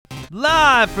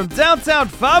Live from downtown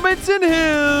Farmington Hills,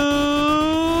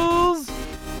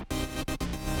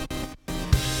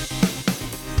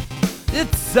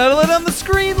 it's Settle It on the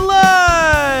Screen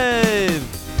Live!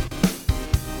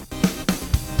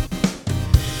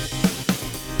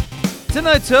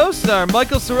 Tonight's hosts are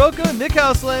Michael Soroka, Nick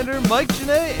Houselander, Mike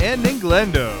Janae, and Ning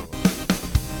Glendo.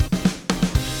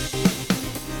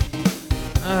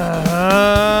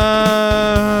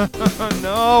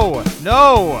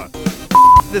 No!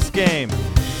 This game.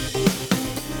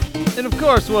 And of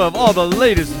course, we'll have all the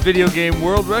latest video game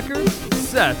world records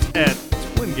set at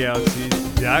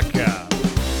twingalaxies.com.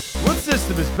 What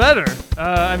system is better?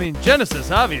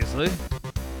 Genesis, obviously.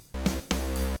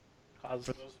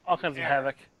 Causes all kinds of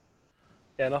havoc.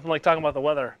 Yeah, nothing like talking about the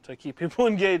weather to keep people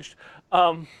engaged.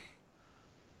 But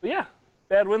yeah,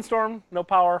 bad windstorm, no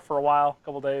power for a while, a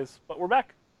couple days, but we're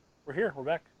back. We're here. We're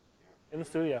back in the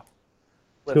studio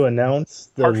to announce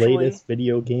the latest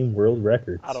video game world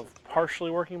records. Out of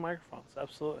partially working microphones,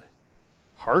 absolutely.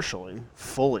 Partially?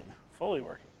 Fully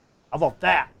working. How about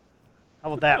that?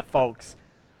 Folks?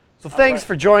 So thanks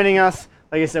for joining us.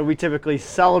 Like I said, we typically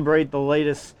celebrate the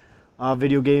latest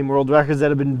video game world records that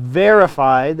have been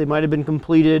verified. They might have been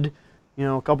completed,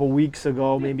 a couple weeks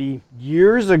ago, maybe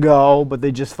years ago, but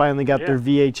they just finally got their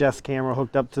VHS camera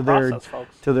hooked up to their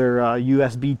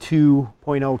USB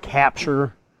 2.0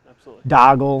 capture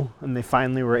doggle, and they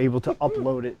finally were able to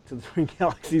upload it to the Twin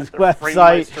Galaxies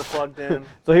website. Plugged in.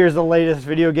 So here's the latest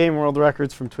video game world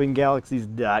records from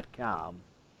twingalaxies.com.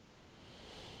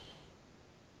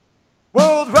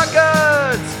 World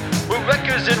records! World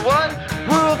records in one!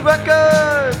 World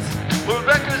records! World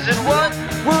records in one!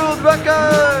 World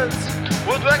records!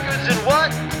 World records in one!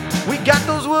 We got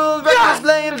those world records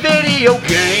playing video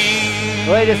games!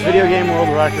 The latest video game world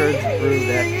records approved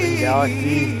at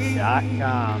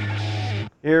twingalaxies.com.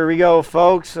 Here we go,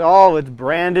 folks. It's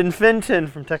Brandon Finton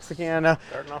from Texarkana,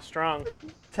 Starting off strong.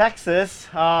 Texas.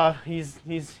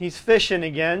 He's fishing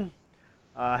again.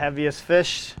 Heaviest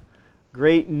fish,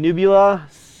 great Nebula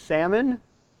salmon,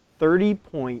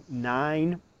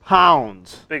 30.9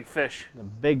 pounds. Big fish. The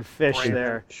big fish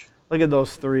there. Look at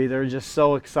those three. They're just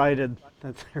so excited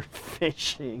that they're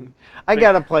fishing. I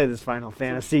got to play this Final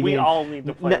Fantasy game. We all need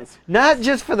to play this. Not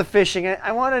just for the fishing.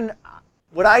 I want to...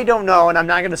 What I don't know, and I'm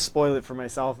not going to spoil it for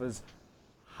myself, is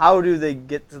how do they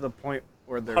get to the point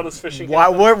where they're... How does fishing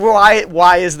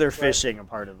why is there fishing a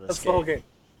part of this That's game? the whole game.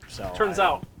 So, Turns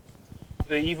out,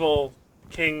 the evil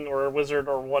king or wizard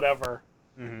or whatever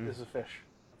is a fish.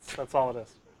 That's all it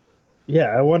is.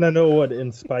 Yeah, I want to know what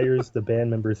inspires the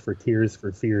band members for Tears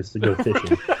for Fears to go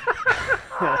fishing.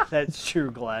 That's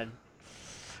true, Glenn.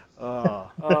 Yeah,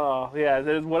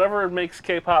 whatever makes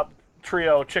K-pop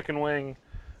trio Chicken Wing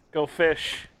go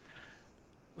fish,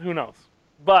 who knows?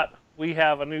 But we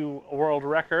have a new world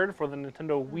record for the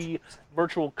Nintendo Wii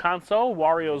Virtual Console,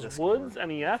 Wario's Woods,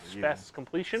 NES, fastest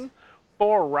completion,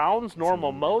 4 rounds,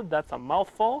 normal mode, that's a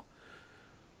mouthful,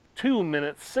 2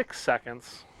 minutes, 6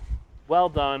 seconds. Well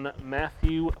done,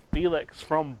 Matthew Felix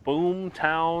from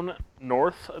Boomtown,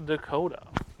 North Dakota.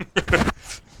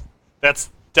 That's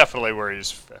definitely where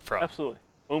he's from. Absolutely,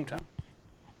 Boomtown.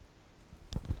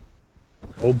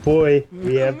 Oh boy,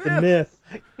 we have the myth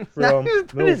from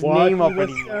Milwaukee,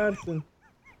 Wisconsin.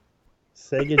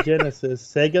 Sega Genesis,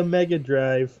 Sega Mega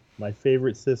Drive, my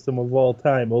favorite system of all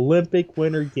time. Olympic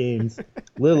Winter Games,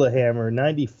 Lillehammer,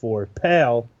 94,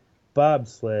 PAL,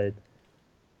 Bobsled,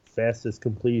 fastest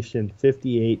completion,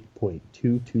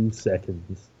 58.22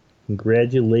 seconds.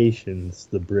 Congratulations,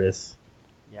 the Briss.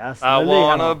 Yes, I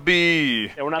wanna be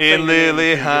in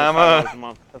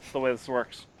Lillehammer. That's the way this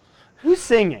works. Who's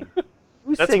singing?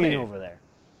 Who's That's singing me. over there?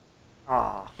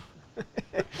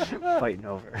 Fighting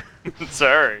over.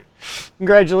 Sorry.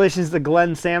 Congratulations to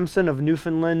Glenn Sampson of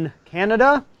Newfoundland,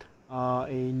 Canada. A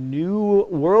new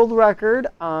world record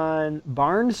on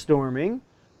barnstorming.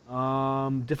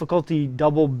 Difficulty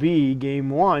double B,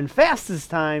 game 1. Fastest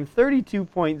time,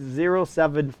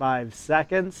 32.075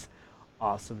 seconds.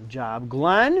 Awesome job,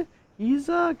 Glenn. He's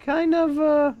kind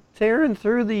of tearing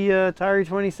through the Atari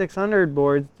 2600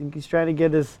 board. I think he's trying to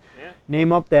get his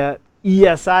name up that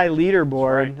ESI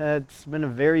leaderboard. That's been a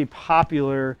very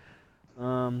popular,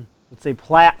 let's say,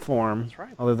 platform,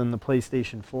 other than the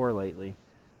PlayStation 4 lately.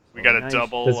 We got a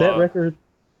double. Does that record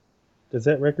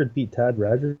beat Todd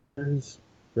Rogers'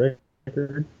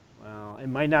 record? Well, it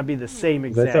might not be the same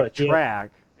exact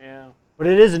track, but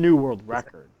it is a new world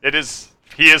record. It is.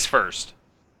 He is first.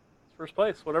 First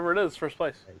place, whatever it is, first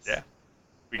place. Yeah.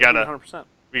 We got 100%.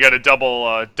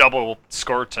 a double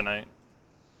score tonight.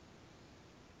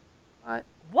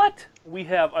 What? We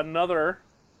have another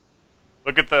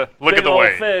Look at the big old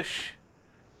weight. fish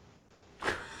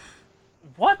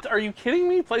What? Are you kidding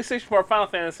me? PlayStation 4 Final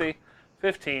Fantasy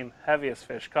 15 heaviest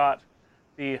fish caught.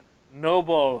 The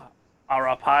Noble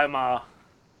Arapaima.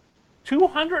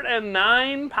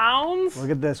 209 pounds? Look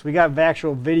at this. We got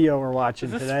actual video we're watching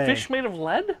Is this today. fish made of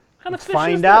lead? What kind of Let's fish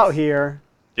find is out this? here.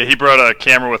 Yeah, he brought a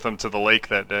camera with him to the lake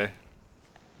that day.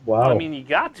 Wow. Well, I mean, you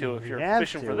got to if You you're have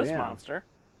fishing to, for this yeah. monster.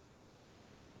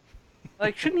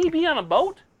 Like, shouldn't he be on a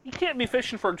boat? You can't be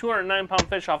fishing for a 209-pound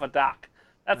fish off a dock.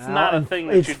 That's not a thing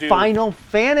that it's you do. Final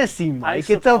Fantasy, Mike. It's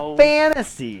a suppose.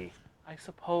 fantasy. I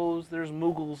suppose there's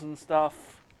Moogles and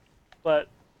stuff, but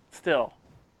still,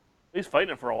 he's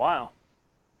fighting it for a while.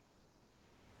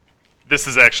 This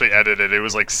is actually edited. It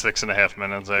was like 6.5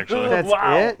 minutes, actually. That's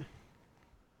Wow. it?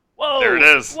 Whoa! There it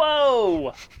is.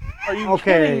 Whoa! Are you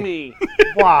Okay. kidding me?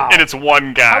 Wow. And it's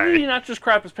one How did he guy. not just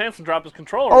crap his pants and drop his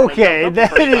controller? when he Okay, jumped up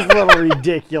that the is first a little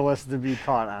ridiculous to be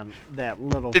caught on that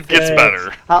little. It gets Yeah.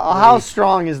 better. How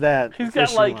strong is that? He's got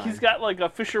fishing like line? he's got like a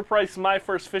Fisher Price My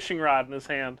First Fishing Rod in his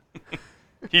hand.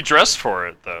 He dressed for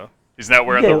it, though. He's not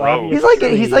wearing Yeah, the well, robe.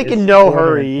 he's like in no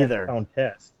hurry either. Pound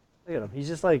test. Look at him. He's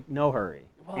just like no hurry.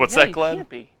 Well, What's yeah, that, he Glenn? Can't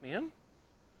be, man.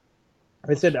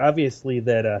 I said obviously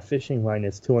that fishing line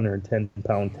is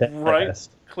 210-pound test. Right.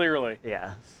 Clearly,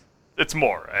 Yeah. It's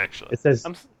more, actually.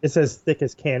 It says thick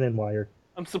as cannon wire.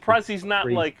 I'm surprised he's not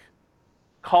Crazy. like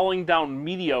calling down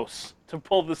Meteos to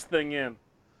pull this thing in.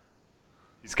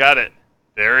 He's got it.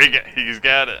 He's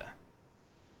got it.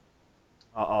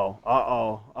 I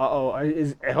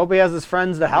hope he has his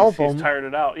friends to help He's him. tired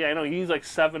it out. Yeah, I know. He needs like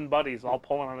 7 buddies all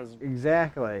pulling on his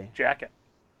Exactly. jacket.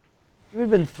 We've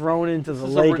been thrown into the This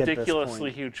is lake a at this ridiculously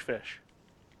point. huge fish.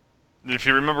 If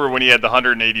you remember when he had the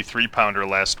 183-pounder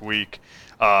last week,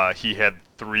 he had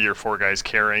 3 or 4 guys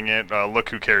carrying it. Look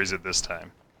who carries it this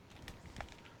time.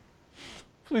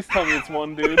 Please tell me it's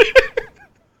one dude.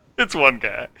 It's one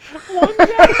guy.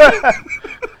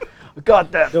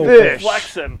 Got that No fish.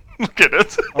 Flexing. Look at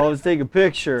it. Oh, let's take a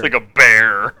picture. It's like a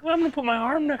bear. I'm gonna put my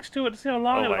arm next to it to see how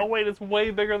long Oh it is. my- Oh wait, it's way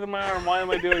bigger than my arm. Why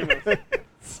am I doing this?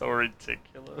 So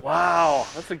ridiculous. Wow,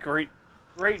 that's a great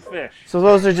fish. So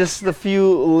those are just the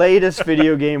few latest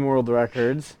video game world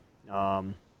records.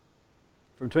 From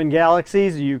Twin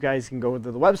Galaxies, you guys can go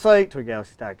to the website,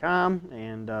 twingalaxies.com,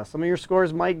 and some of your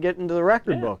scores might get into the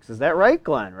record Yeah. books. Is that right,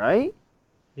 Glenn, right?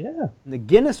 Yeah, In the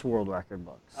Guinness World Record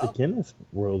books. the Guinness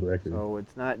World Record. So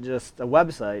it's not just a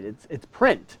website, it's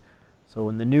print. So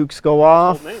when the nukes go Old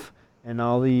off name. and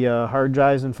all the hard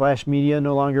drives and flash media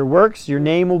no longer works, your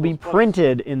name will be Those books.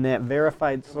 printed in that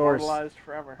verified source Immortalized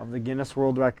forever. of the Guinness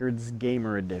World Records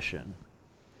Gamer Edition.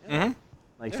 Mm-hmm.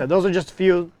 Like I said, those are just a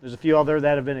few. There's a few other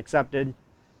that have been accepted,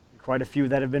 quite a few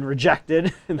that have been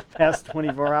rejected in the past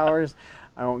 24 hours.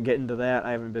 I won't get into that.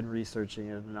 I haven't been researching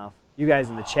it enough. You guys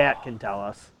in the chat can tell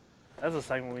us. That's a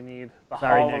segment we need. The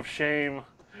Sorry, Hall Nick. of Shame.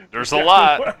 There's a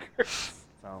lot.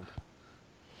 So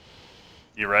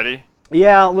You ready?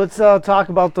 yeah, let's talk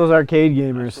about those arcade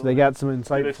gamers. Absolutely. They got some they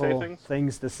say insightful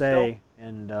things? to say,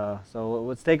 and so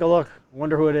let's take a look.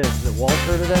 Wonder who it is. Is it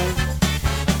Walter today?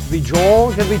 Could be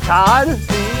Joel? Could be Todd? Could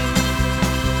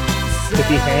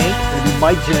be Hank? Could be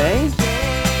Mike Janae?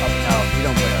 Oh, no, you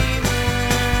don't play arcade.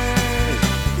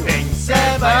 Things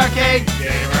said by arcade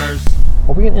gamers.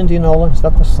 Are we in Indianola? Is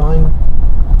that the sign?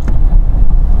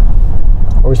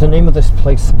 Or is the name of this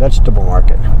place Vegetable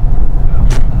Market? I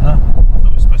thought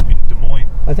it was supposed to be in Des Moines.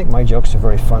 I think my jokes are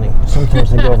very funny.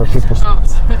 Sometimes they go over people's. Oh,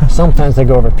 sorry. Sometimes they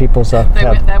go over people's head.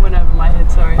 That went over my head,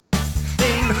 sorry.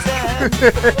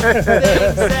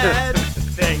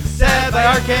 Things said by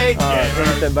arcade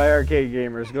Things said by arcade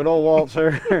gamers. Good old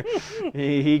Walter.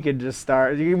 he could just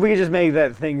start. We could just make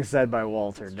that thing said by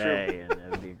Walter Day, and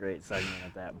it would be a great segment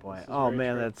at that point. Oh very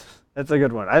man, true. that's a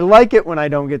good one. I like it when I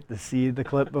don't get to see the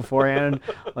clip beforehand.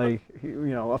 Like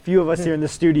a few of us here in the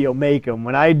studio make them.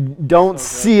 When I don't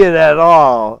So good. see it at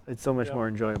all, it's so much Yep. more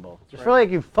enjoyable. Just right. feel like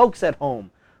you folks at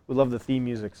home would love the theme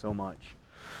music so much.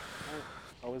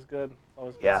 Always good.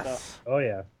 Always good Yes. stuff. Oh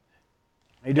yeah.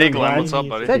 How you Hey doing, Glenn, Glenn? what's up,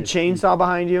 buddy? Is that chainsaw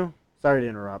behind you? Sorry to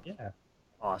interrupt. Yeah.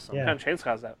 Awesome. Yeah. What kind of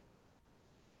chainsaw's that?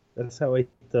 That's how I ate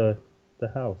the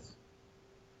house.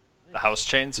 The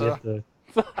house You chainsaw? have to,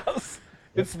 The house.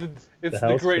 It's the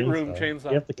house great room chainsaw.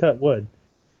 You have to cut wood.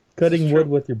 Cutting true. wood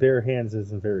with your bare hands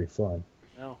isn't very fun.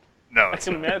 No, No, I it's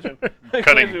can not. imagine. I can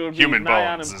Cutting imagine it would be human nigh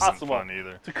on bones isn't impossible fun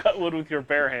either. to cut wood with your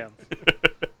bare hands.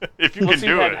 If you Unless can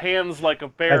you do had it. hands like a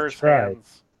bear's tried.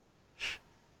 hands.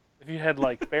 If you had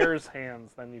like bear's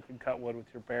hands, then you could cut wood with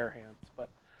your bare hands. But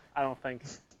I don't think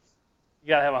you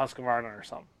gotta have a Husqvarna or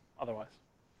something. Otherwise,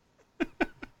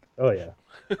 Oh yeah.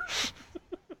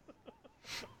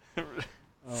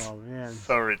 Oh man.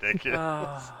 So ridiculous.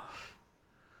 all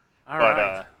But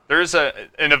right. There's an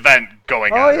event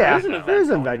going Oh on. yeah, There's an event there's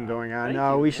an going event on. going on.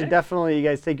 Thank you, We should Nick. definitely, you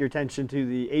guys take your attention to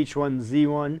the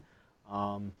H1Z1.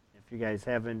 If you guys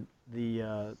haven't,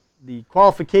 the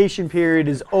qualification period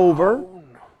is over.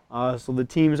 So the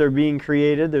teams are being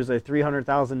created. There's a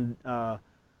 300,000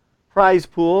 prize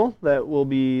pool that will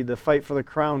be the Fight for the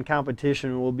Crown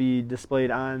competition will be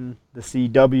displayed on the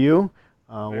CW.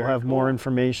 We'll Very have more cool.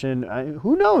 information.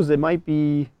 Who knows? It might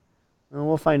be. Well,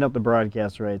 we'll find out the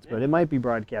broadcast rights, but it might be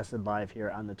broadcasted live here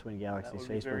on the Twin Galaxies would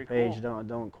be very Facebook page. cool.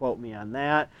 Don't quote me on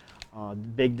that.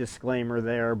 Big disclaimer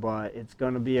there, but it's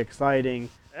going to be exciting.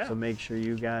 Yeah. So make sure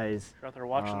you guys If you're out there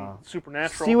watching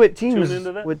Supernatural, see what teams tune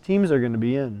into that. are going to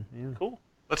be in. Yeah. Cool.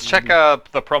 Let's check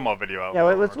the promo video out. Yeah,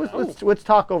 let's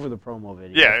talk over the promo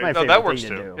video. Yeah, That's my no, favorite that works thing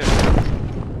too. to do.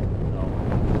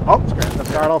 Oh, it's Grand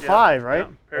Theft Auto 5, right?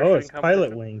 Oh, it's Parachuting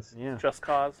Pilot competition. Wings. Yeah. Just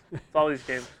Cause. It's all these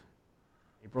games.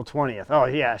 April 20th. Oh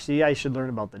yeah, see, I should learn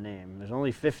about the name. There's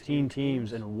only 15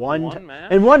 teams in one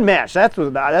match? in one match. That's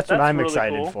what That's I'm really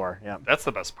excited cool. for. Yeah. That's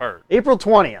the best part. April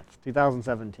 20th,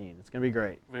 2017. It's gonna be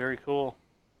great. Very cool.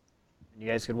 You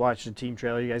guys could watch the team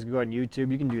trailer. You guys can go on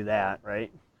YouTube. You can do that,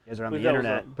 right? You guys are on Believe the that was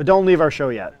internet, but don't leave our show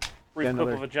yet. Brief Yeah, clip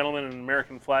another- of a gentleman in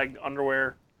American flag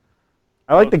underwear.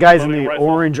 I like the guys in Loading the rifle.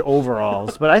 orange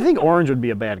overalls, but I think orange would be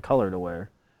a bad color to wear.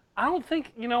 I don't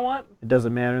think, you know what? It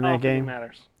doesn't matter in I that don't think it game.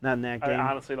 matters. Not in that I game.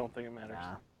 honestly don't think it matters.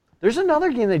 Nah. There's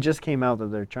another game that just came out that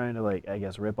they're trying to, like, I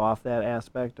guess, rip off that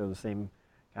aspect or the same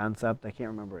concept. I can't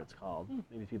remember what it's called.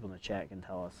 Maybe people in the chat can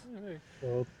tell us.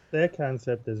 Well, that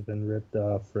concept has been ripped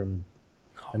off from.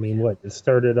 I mean, what? It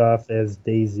started off as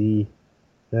DayZ,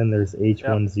 then there's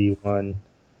H1Z1,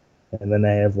 and then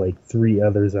I have like 3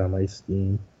 others on my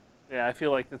Steam. Yeah, I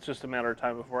feel like it's just a matter of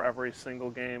time before every single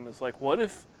game is like, what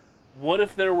if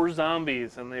there were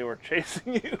zombies and they were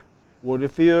chasing you? What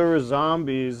if you were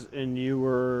zombies and you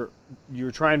were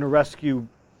trying to rescue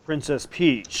Princess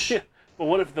Peach? But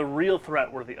what if the real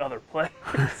threat were the other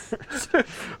players?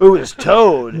 Ooh, it's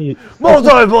Toad. You-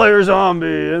 Multiplayer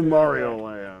zombie in Mario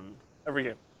Land. Every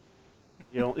game.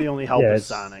 The only help Yeah, is it's-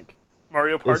 Sonic.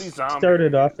 Mario It Party Zombie.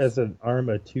 started off as an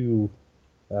Arma 2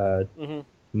 Mhm.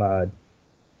 mod.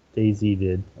 DayZ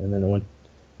did, and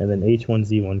then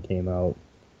H1Z1 came out,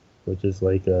 which is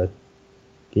like a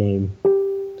game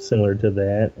similar to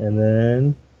that. And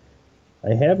then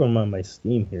I have them on my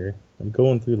Steam here. I'm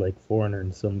going through like 400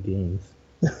 and some games.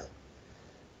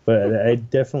 But I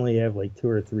definitely have like 2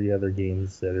 or 3 other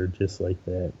games that are just like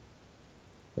that.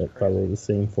 That follow the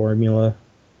same formula.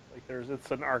 Like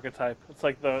it's an archetype. It's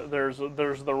like there's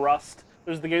the Rust.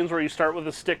 There's the games where you start with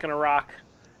a stick and a rock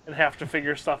and have to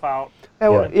figure stuff out.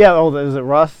 Yeah, oh, is it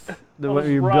Rust? Oh, What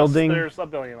there's you're Rust, building? There's a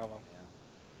billion of them.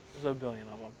 There's a billion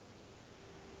of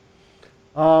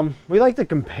them. We like to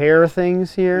compare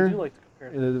things here. We do like to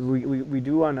compare We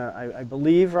do on I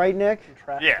believe, right, Nick?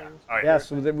 contrast Yeah. things. Oh, Yeah,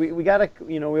 so that we gotta,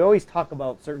 we always talk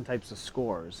about certain types of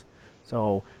scores.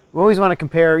 So we always want to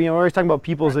compare, we're always talking about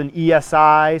people's in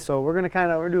ESI, so we're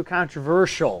gonna do a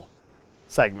controversial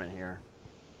segment here.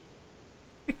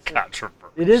 Controversial.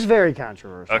 It is very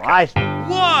controversial. Okay. I think.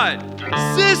 What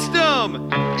system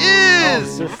is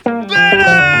System.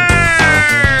 better?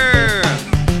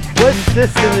 What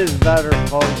system is better,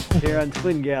 folks, here on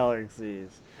Twin Galaxies?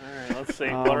 All right, let's see.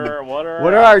 What are What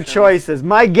are our options? choices?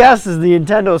 My guess is the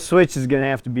Nintendo Switch is going to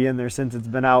have to be in there since it's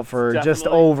been out for just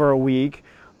Definitely. over a week.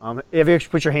 Have you actually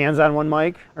put your hands on one,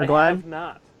 Mike or I Glenn? have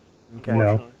not. Okay. No.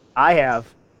 Unfortunately. I have.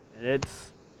 And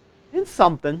it's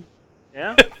something.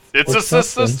 Yeah. It's a What's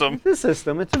something? system. It's a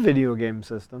system. It's a video game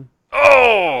system.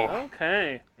 Oh!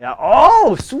 Okay. Yeah.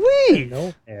 Oh, sweet.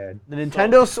 No ad. The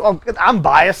Nintendo. I'm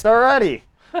biased already.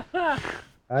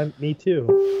 Me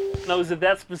too. Now, is it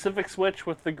that specific Switch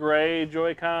with the gray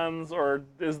Joy-Cons, or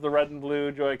is the red and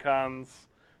blue Joy-Cons?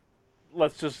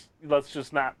 Let's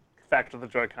just not factor the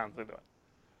Joy-Cons into it.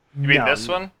 You mean No. this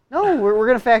one? No, we're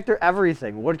gonna factor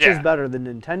everything. Which is Yeah. better, the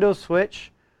Nintendo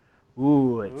Switch?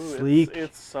 Ooh, it's Ooh, sleek.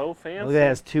 It's so fancy. Look, it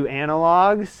has 2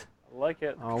 analogs. I like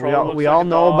it. We all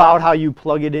know about how you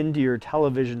plug it into your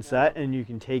television set and you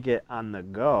can take it on the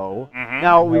go. Mhm.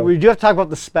 Now we do have to talk about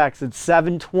the specs. It's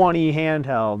 720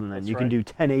 handheld, and then That's you can right. do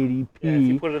 1080p. Yeah, if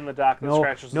you put it in the dock, it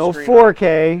scratches no the screen.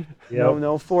 4K. No, Yep.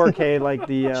 no 4K like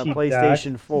the Cheap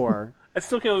PlayStation 4. I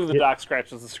still can't believe the dock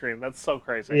scratches the screen. That's so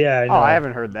crazy. Yeah, I know. Oh, I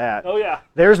haven't heard that. Oh yeah.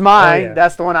 There's mine. yeah.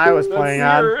 That's the one I was playing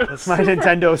your- on. That's my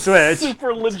Nintendo Switch.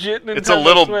 Super legit Nintendo It's a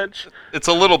little- Switch. It's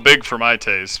a little big for my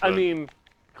taste. I But mean,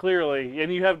 clearly,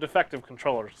 and you have defective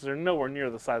controllers because they're nowhere near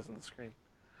the size of the screen.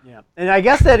 Yeah, and I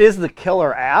guess that is the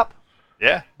killer app.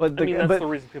 yeah. But I mean, that's but the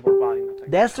reason people are buying the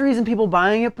thing. that's the reason people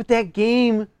buying it. But that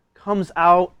game comes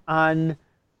out on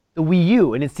the Wii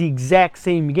U, and it's the exact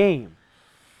same game.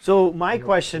 So my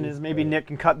question is, maybe Nick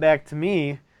can cut back to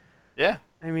me. Yeah.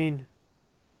 I mean,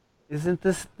 isn't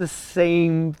this the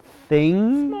same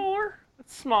thing? Smaller.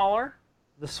 It's smaller.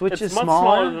 The Switch It's is much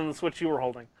smaller, than the Switch you were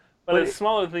holding. But But it's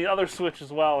smaller than the other Switch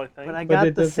as well, I think. but I But got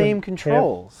it the doesn't same have-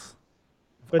 controls.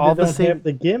 But all it the doesn't same- have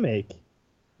the gimmick.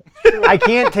 I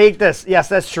can't take this. Yes,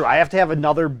 that's true. I have to have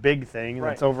another big thing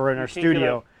that's Right. over in You our can't get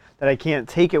studio that I can't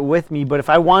take it with me. But if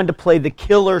I wanted to play the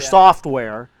killer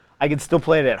software, I could still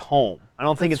play it at home. I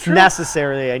don't think That's it's true.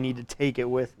 necessarily I need to take it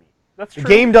with me. That's The true.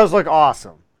 game does look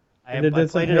awesome. And it I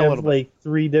doesn't played it a have little bit. like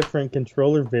 3 different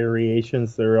controller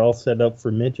variations that are all set up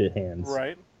for midget hands.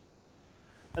 Right.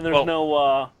 And there's Well-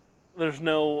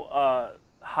 no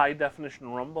high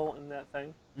definition rumble in that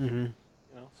thing. Mm-hmm.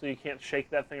 You know, so you can't shake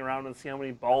that thing around and see how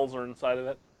many balls are inside of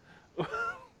it.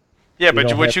 Yeah, but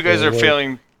don't what have you guys to are work.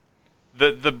 failing,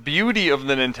 the beauty of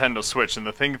the Nintendo Switch and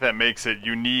the thing that makes it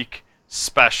unique,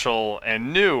 special,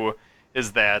 and new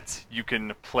is that you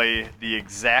can play the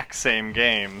exact same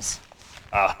games.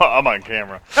 I'm on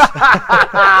camera.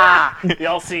 The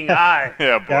all-seeing eye.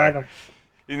 Yeah, Got boy. 'em.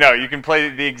 You know, you can play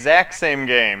the exact same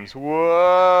games.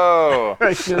 Whoa!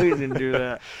 I knew you didn't do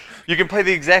that. You can play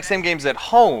the exact same games at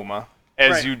home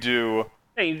as Right. you do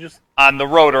Hey, you just on the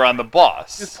road or on the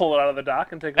bus. pull it out of the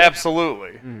dock and take it.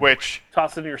 Absolutely. Which,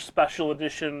 Toss it in your special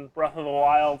edition Breath of the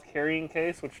Wild carrying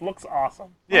case, which looks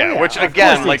awesome. yeah, yeah, which of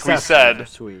again, course the like we accessories said, are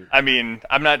sweet. I mean,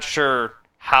 I'm not sure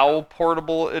how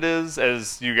portable it is,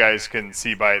 as you guys can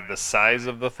see by the size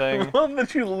of the I thing. love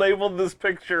that you labeled this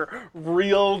picture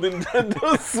 "Real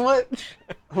Nintendo Switch."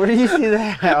 Where do you see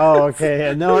that? Oh, okay.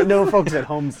 Yeah, no folks at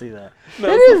home see that.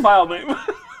 That's the file name.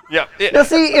 Yeah. Now,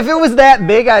 see, if it was that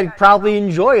big, I'd probably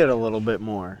enjoy it a little bit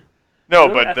more. No, I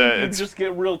but think you'd it's just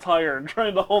get real tired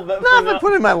trying to hold that No, thing if I up.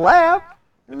 put it in my lap.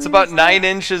 it's about 9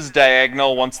 inches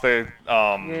diagonal once the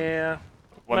Yeah.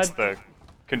 once My- the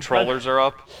controllers are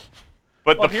up.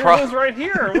 But Well, the here pro- it is right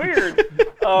here. Weird.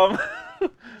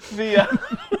 The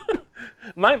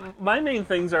my main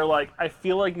things are like I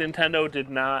feel like Nintendo did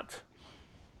not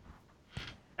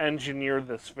engineer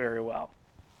this very well.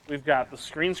 We've got the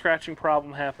screen scratching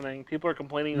problem happening. People are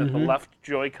complaining that the left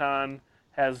Joy-Con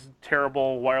has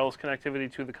terrible wireless connectivity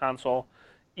to the console,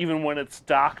 even when it's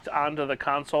docked onto the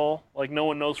console. Like no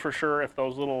one knows for sure if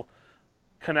those little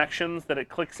connections that it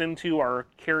clicks into are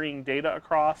carrying data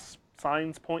across.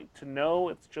 Signs point to no,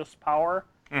 it's just power.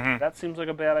 That seems like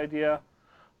a bad idea.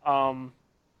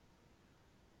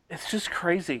 It's just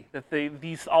crazy that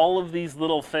all of these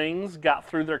little things got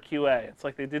through their QA. It's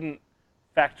like they didn't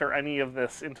factor any of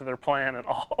this into their plan at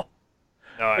all.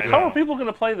 No, I Like, know. how are people going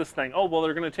to play this thing? Oh, well,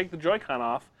 they're going to take the Joy-Con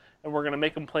off, and we're going to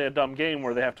make them play a dumb game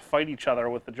where they have to fight each other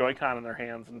with the Joy-Con in their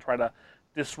hands and try to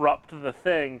disrupt the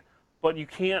thing, but you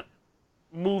can't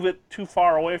move it too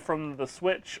far away from the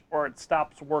Switch or it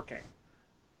stops working.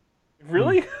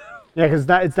 Really? Yeah, because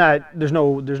it's not. There's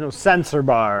no sensor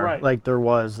bar Right. like there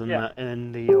was in Yeah. the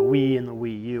Wii and the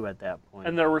Wii U at that point.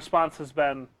 And their response has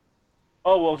been,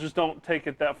 oh, well, just don't take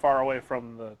it that far away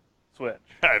from the Switch.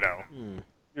 I know.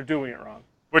 You're doing it wrong.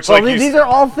 Which well, like you these are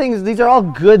all things. These are all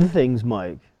good things,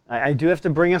 Mike. I do have to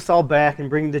bring us all back and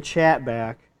bring the chat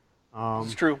back.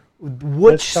 It's true. Which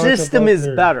Let's talk system about is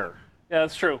their- better? Yeah,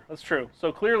 that's true. That's true.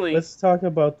 So clearly, Let's talk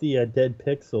about the dead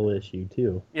pixel issue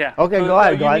too. yeah. Okay, So, go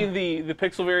ahead, You go ahead. mean the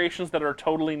pixel variations that are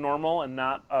totally normal and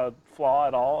not a flaw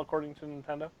at all, according to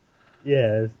Nintendo?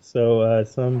 Yeah, so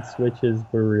some Switches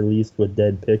were released with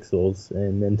dead pixels,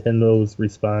 and Nintendo's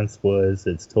response was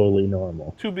it's totally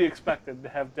normal. To be expected to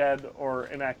have dead or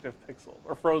inactive pixels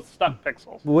or froze stuck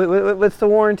pixels. What's the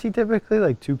warranty typically?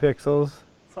 Like 2 pixels?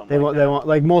 Something They like want that.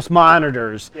 like most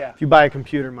monitors. Yeah. If you buy a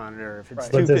computer monitor, if it's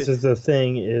Right. 2 But this pi- is the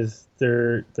thing: is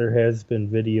there has been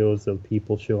videos of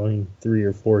people showing 3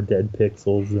 or 4 dead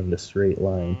pixels in the straight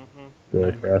line go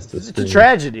across the it's screen. a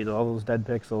tragedy though. All those dead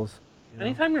pixels.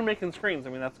 Anytime you're making screens, I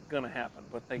mean that's gonna happen,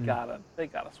 but they gotta swap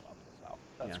those out.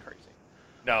 That's Yeah. crazy.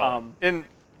 No. And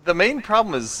the main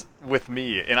problem is with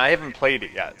me, and I haven't played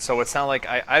it yet, so it's not like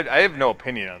I have no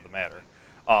opinion on the matter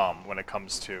when it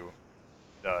comes to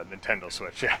the Nintendo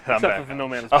Switch. Yeah, I'm Except back for the now. No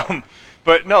Man's Sky.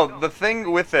 But no, the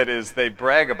thing with it is they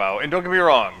brag about, and don't get me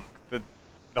wrong,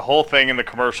 the whole thing in the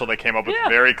commercial they came up with Yeah.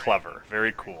 very clever,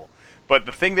 very cool. But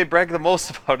the thing they brag the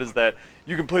most about is that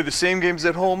you can play the same games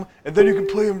at home, and then you can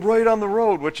play them right on the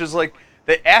road, which is like,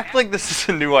 they act like this is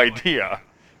a new idea,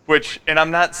 which, and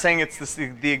I'm not saying it's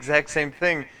the exact same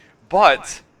thing,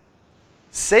 but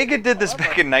Sega did this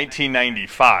back in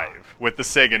 1995 with the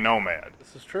Sega Nomad.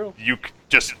 This is true. You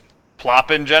just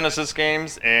plop in Genesis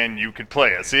games, and you could play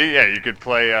it. See, yeah, you could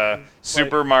play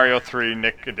Super Mario 3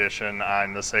 Nick Edition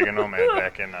on the Sega Nomad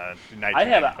back in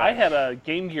 1995. I had a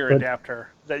Game Gear But- adapter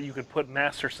that you could put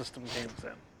Master System games in.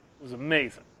 It was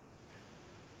amazing.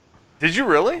 Did you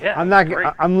really? Yeah, I'm not. great.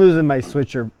 I'm losing my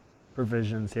switcher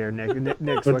provisions here, Nick.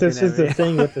 Nick's But this looking is at the me.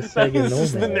 thing with the Sega This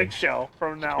is the Nomad. Nick show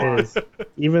from now on. Is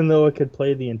even though it could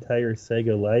play the entire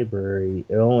Sega library,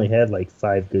 it only had like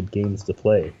 5 good games to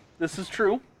play. This is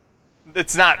true.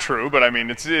 It's not true, but I mean,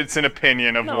 it's an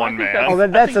opinion of No, one I think man. Oh,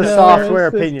 that's- that's a No, software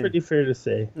That's opinion. pretty fair to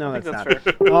say. No, I that's think not.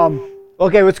 that's fair.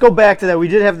 Okay, let's go back to that. We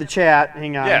did have the chat.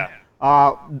 Hang on. Yeah.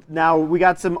 Now we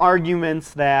got some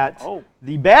arguments that Oh.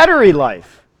 the battery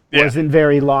life Yeah. wasn't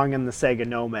very long in the Sega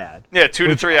Nomad. Yeah, 2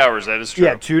 to 3 hours. That is true.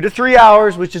 Yeah, 2 to 3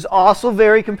 hours, which is also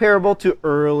very comparable to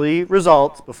early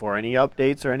results before any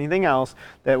updates or anything else.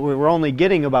 That we were only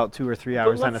getting about 2 or 3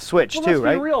 hours But on a let's- Switch but too, let's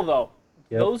right? be real though.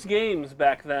 Yep. Those games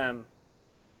back then,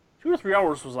 2 or 3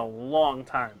 hours was a long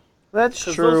time. That's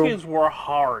Because true. those games were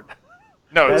hard.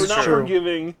 No, They it's were not true.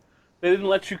 forgiving. They didn't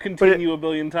let you continue a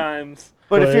billion times.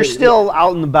 But if But- you're still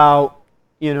out and about,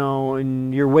 you know,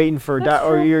 and you're waiting for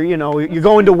or you're, you know, you're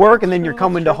going to work and then you're true,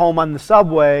 coming that's to home on the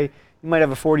subway, you might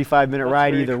have a 45-minute That's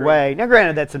ride very either true. way. Now,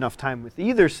 granted, that's enough time with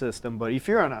either system, but if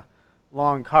you're on a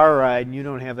long car ride and you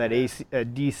don't have that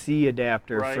DC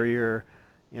adapter Right. for your,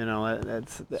 you know,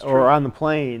 that's It's or true. on the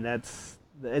plane, it's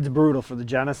brutal for the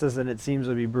Genesis, and it seems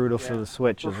to be brutal for Yeah. the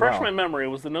Switch as Refresh well. my memory.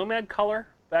 Was the Nomad color?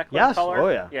 Backlit Yes. color? Oh,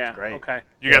 yeah. Yeah. It's great. Okay.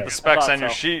 You got the I specs thought on your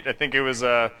so. sheet. I think it was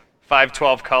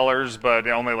 512 colors, but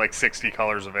only like 60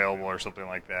 colors available or something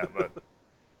like that.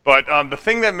 But the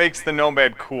thing that makes the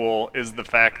Nomad cool is the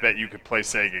fact that you could play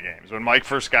Sega games. When Mike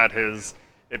first got his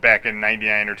back in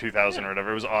 '99 or 2000 or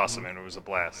whatever, it was awesome and it was a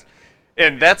blast.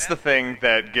 And that's the thing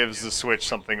that gives the Switch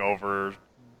something over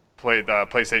the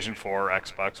PlayStation 4 or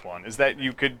Xbox One, is that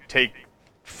you could take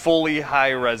fully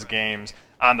high-res games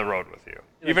on the road with you,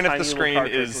 In a even if tiny the little screen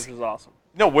cartridge, is. which is awesome.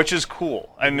 No, which is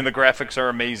cool. I mean, the graphics are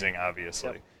amazing,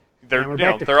 obviously. Yep. They're, And we're you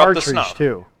know, back to they're up to cartridge snuff.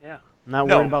 too. Yeah. Not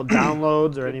No. worried about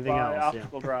downloads or anything Goodbye, else. Yeah.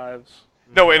 optical drives.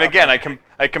 No, and again,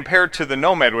 I compare it to the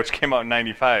Nomad, which came out in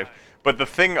 '95. But the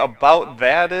thing about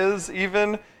that is,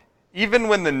 even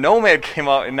when the Nomad came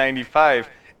out in '95,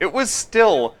 it was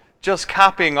still just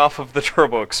copying off of the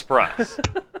Turbo Express,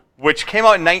 which came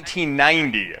out in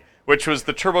 1990, which was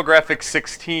the TurboGrafx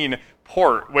 16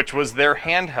 port, which was their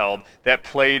handheld that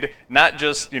played not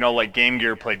just, like Game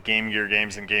Gear played Game Gear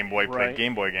games and Game Boy played Right.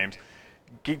 Game Boy games.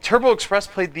 Turbo Express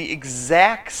played the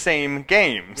exact same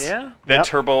games Yeah. that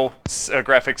Yep.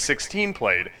 TurboGrafx 16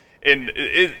 played. And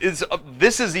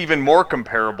this is even more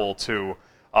comparable to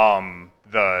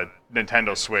the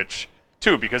Nintendo Switch,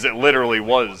 too, because it literally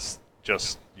was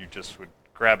you just would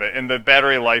grab it. And the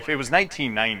battery life, it was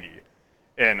 1990.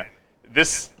 And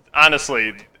this,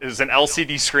 honestly, is an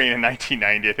LCD screen in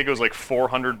 1990. I think it was like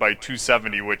 400 by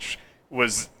 270, which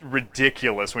was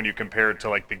ridiculous when you compare it to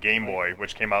like the Game Boy,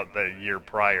 which came out the year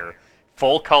prior.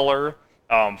 Full color,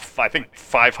 I think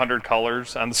 500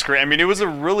 colors on the screen. I mean, it was a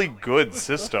really good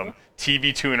system.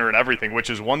 TV tuner and everything, which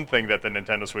is one thing that the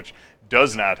Nintendo Switch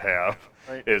does not have.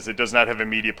 Right. Is it does not have a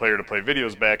media player to play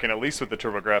videos back, and at least with the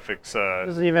TurboGrafx,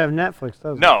 Doesn't even have Netflix,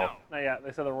 does it? no, Not yet.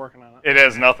 They said they're working on it. it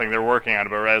has nothing. They're working on it,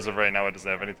 but as of right now, it doesn't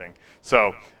have anything.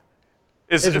 So,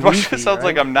 It's as much as Wi-Fi, it sounds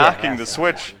like right? I'm knocking the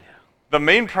Switch, the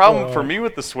main problem for me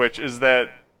with the Switch is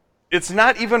that it's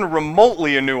not even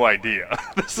remotely a new idea.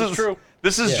 This is true.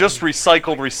 This is Yeah. just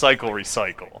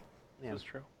recycle. That's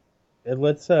true. And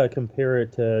let's compare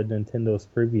it to Nintendo's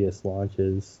previous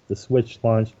launches. The Switch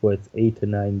launched with 8 to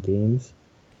 9 games,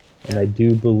 and I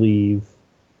do believe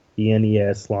the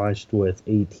NES launched with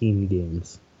 18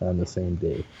 games on the same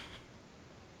day.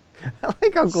 I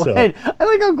like how So-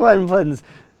 Glenn Flynn's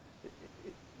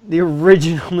the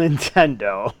original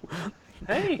Nintendo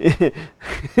Hey,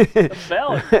 that's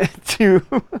valid. to.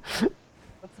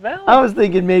 That's valid. I was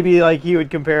thinking maybe like he would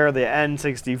compare the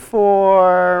N64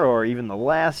 or even the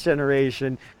last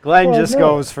generation. Glenn Well, just no.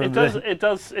 goes for It does.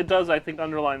 It does. I think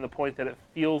underline the point that it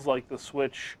feels like the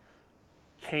Switch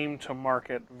came to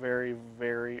market very,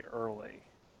 very early.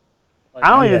 Like, I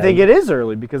don't even Yeah. think it is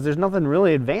early because there's nothing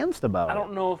really advanced about I it.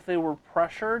 don't know if they were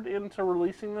pressured into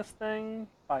releasing this thing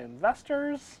by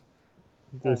investors.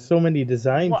 There's so many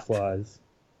design What? flaws.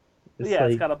 It's Yeah,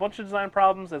 like, it's got a bunch of design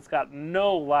problems. It's got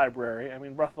no library. I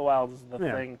mean, Breath of the Wild is the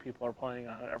Yeah. thing people are playing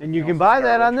on. And you can buy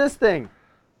that on this thing.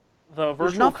 The There's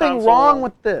virtual nothing console wrong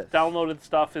with this. downloaded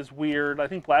stuff is weird. I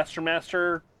think Blaster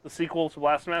Master, the sequel to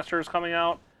Blaster Master, is coming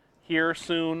out here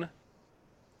soon.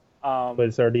 but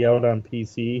it's already out on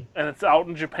PC. And it's out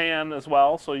in Japan as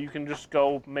well, so you can just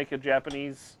go make a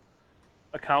Japanese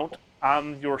account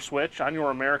on your Switch, on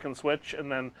your American Switch,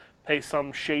 and then pay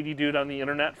some shady dude on the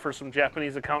internet for some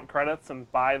Japanese account credits and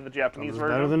buy the Japanese It's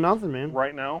version better than nothing, man.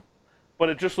 right now. But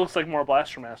it just looks like more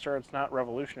Blaster Master. It's not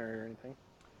revolutionary or anything.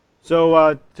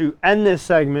 So to end this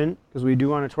segment, because we do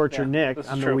want to torture Yeah, Nick this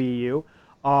is on the true. Wii U,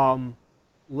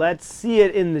 let's see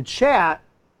it in the chat.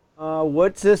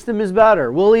 What system is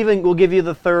better? We'll give you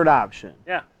the third option.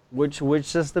 Yeah. Which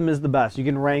system is the best? You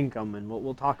can rank them, and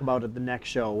we'll talk about it the next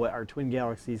show. What our Twin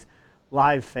Galaxies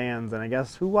live fans, and I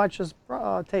guess who watches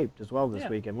taped as well this Yeah.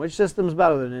 weekend. Which system's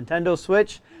better, the Nintendo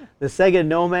Switch, the Sega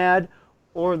Nomad,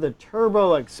 or the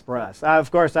Turbo Express? Of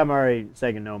course, I'm already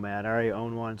Sega Nomad. I already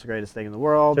own one. It's the greatest thing in the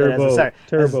world. It has a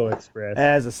Turbo Express.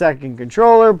 has a second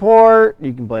controller port.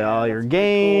 You can play all your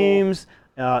games.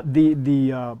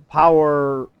 The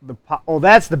power. Oh,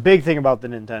 that's the big thing about the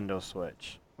Nintendo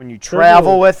Switch. When you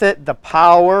travel with it, the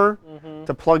power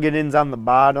to plug it in's on the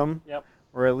bottom. Yep.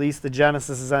 Or at least the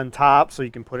Genesis is on top, so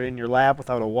you can put it in your lap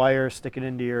without a wire, stick it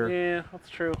into your... Yeah, that's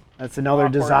true. That's another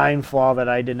Awkward. design flaw that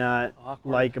I did not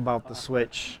Awkward. like about the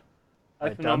Switch. I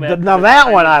like the But, Nomad now because that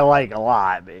it's one tiny. I like a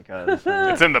lot because...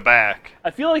 It's in the back.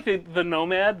 I feel like the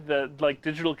Nomad, the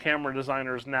digital camera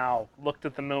designers now looked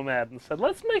at the Nomad and said,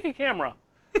 "Let's make a camera,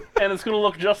 and it's gonna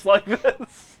look just like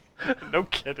this." No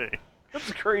kidding.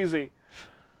 That's crazy.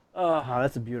 oh,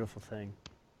 that's a beautiful thing.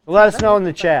 So let us know in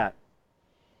the chat.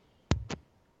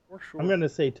 For sure. I'm gonna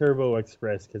say Turbo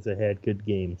Express because it had good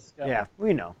games. Yeah. Yeah,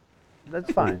 we know.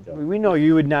 That's fine. We know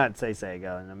you would not say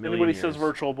Sega in a million Anybody years. says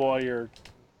Virtual Boy,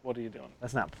 what are you doing?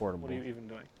 That's not portable. What are you even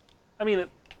doing? I mean,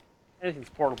 anything's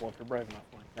portable if you're brave enough.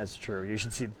 Like. That's true. You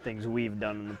should see the things we've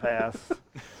done in the past.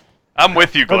 I'm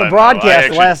with you, For Glenn. the though. I broadcast the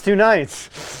actually- last 2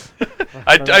 nights.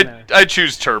 I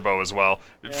choose Turbo as well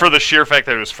for the sheer fact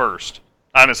that it was first.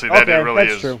 Honestly, that Okay, it really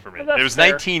that's is true. for me. Well, that's It was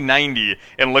fair. 1990,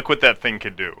 and look what that thing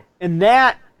could do. And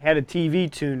that had a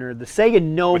TV tuner. The Sega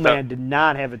Nomad Without- did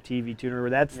not have a TV tuner.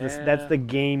 That's Yeah. that's the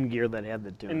Game Gear that had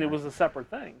the tuner. And it was a separate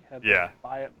thing. Had to Yeah.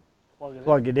 buy it, plug it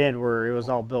plug it in where it was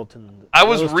all built in. I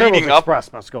was those reading Turbo up-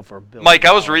 Express must go for a billion. Mike,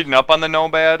 I was dollars. reading up on the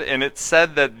Nomad, and it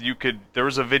said that there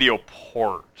was a video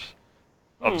port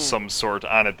of some sort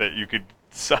on it that you could.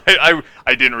 So I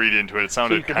didn't read into it. It So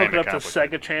sounded you could hook kind it of up to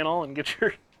complicated. Sega Channel and get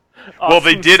your. Well,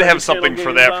 they awesome did Sega have something Channel for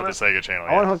games that on for the it. Sega Channel.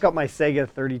 I want to yes. hook up my Sega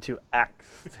 32X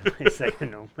to my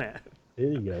Sega Nomad. There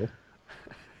you go.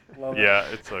 Love it. Yeah,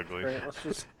 it's ugly. Great. Let's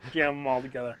just jam them all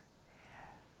together.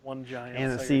 One giant.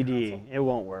 And a Sega CD. console. It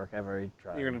won't work. I've already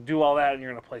tried. You're gonna do all that, and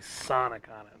you're gonna play Sonic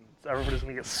on it. And everybody's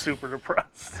gonna get super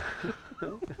depressed.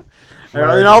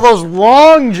 And all those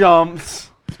long jumps.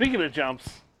 Speaking of jumps,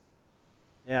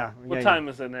 Yeah. we what gotta time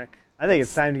is it, Nick? I think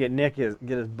it's time to get Nick get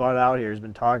his butt out here. He's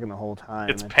been talking the whole time.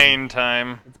 It's I think pain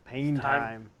time. It's pain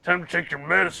time. Time to take your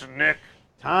medicine, Nick.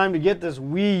 Time to get this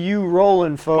Wii U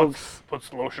rolling, folks. Put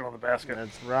some lotion on the basket.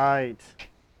 That's right.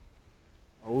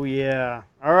 Oh, yeah.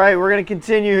 All right, we're going to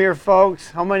continue here, folks.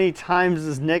 How many times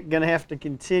is Nick going to have to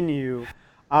continue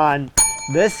on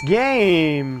this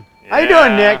game? How you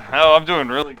doing, Yeah. Nick? Oh, I'm doing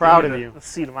really Proud good. of you. The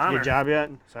seat of Get honor. a job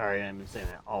yet? Sorry, I've been saying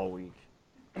that all week.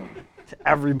 To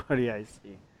everybody I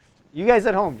see. You guys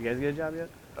at home, do you guys get a job yet?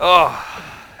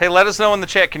 Oh, hey, let us know in the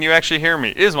chat. Can you actually hear me?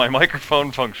 Is my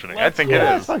microphone functioning? I think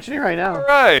Yeah, it it's is. functioning right now. All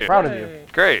right. Proud of you. Hey.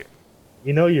 Great.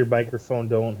 You know your microphone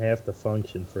don't have to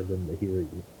function for them to hear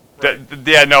you.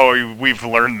 Yeah, no, we've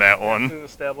learned that one.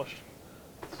 It's established.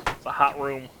 It's a hot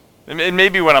room. And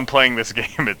maybe when I'm playing this game,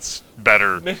 it's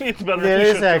better. Maybe it's better. Yeah, if it you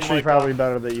is shut your actually mic probably off.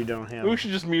 better that you don't have. We should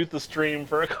just mute the stream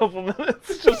for a couple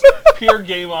minutes. Just pure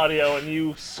game audio and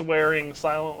you swearing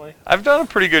silently. I've done a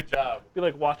pretty good job. It'd be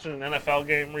like watching an NFL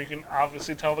game where you can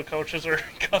obviously tell the coaches are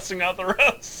cussing out the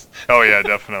refs. Oh yeah,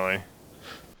 definitely.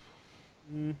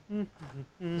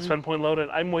 Spend point loaded.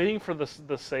 I'm waiting for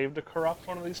the save to corrupt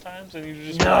one of these times, and you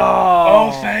just No.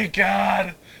 oh thank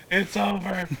God, it's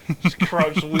over. Just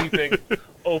crouch weeping,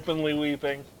 openly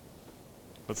weeping.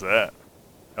 What's that?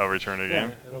 Oh, return to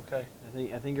game. Okay.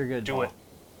 I think you're good. Do Paul. it.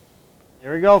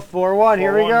 Here we go, 4-1.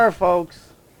 Here we 4-1. go,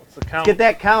 folks. What's the count? Get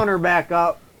that counter back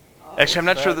up. Actually, I'm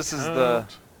not sure that this is count?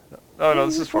 the. Oh no,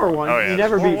 this is 4-1. Oh yeah. You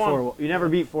never beat 4-1. 4. You never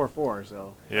beat 4-4.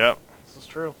 So Yep. This is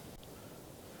true.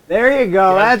 there you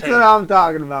go. You That's hesitated. what I'm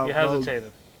talking about. You folks.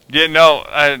 hesitated. Yeah, no.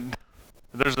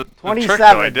 There's a trick 27.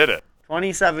 though. I did it.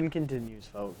 27 continues,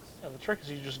 folks. Yeah, the trick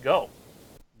is you just go.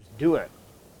 Just do it.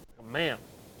 Like a man.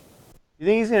 You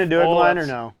think he's gonna do it, Oh, Glenn, or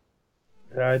that's-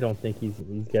 no? I don't think he's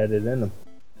got it in him.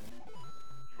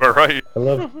 All right.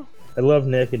 I love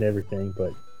Nick and everything,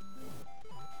 but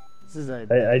This is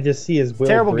a. I just see his will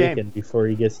terrible game. breaking before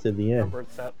he gets to the end. Remember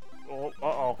it's that. Oh,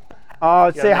 uh-oh. Oh,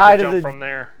 You say gotta hi make a to jump the. from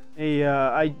there.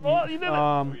 Well, you did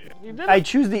it. You did I it.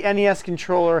 choose the NES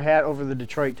controller hat over the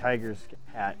Detroit Tigers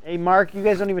hat. Hey, Mark, you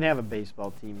guys don't even have a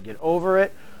baseball team. Get over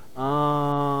it. David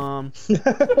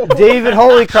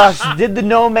Holycross, did the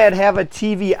Nomad have a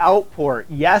TV outport?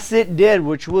 Yes, it did,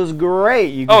 which was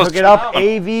great. You could Oh, hook it up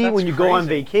phenomenal. AV That's when you go on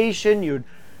crazy. vacation. You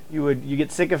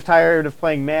get sick of tired of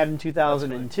playing Madden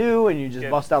 2002, and you just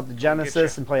Get- bust out the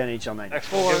Genesis and play on Next one, give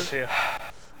it HL94. to you.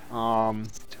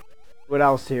 What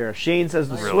else here? Shane says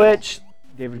the Really? Switch.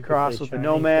 David could Cross play with the Chinese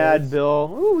Nomad. guys.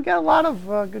 Bill. Ooh, we got a lot of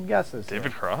good guesses. here.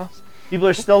 David Cross? People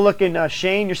are still looking.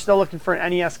 Shane, you're still looking for an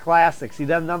NES Classic. See,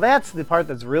 now that's the part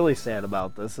that's really sad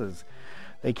about this is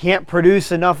they can't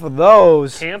produce enough of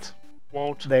those. Can't,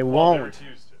 won't. They won't.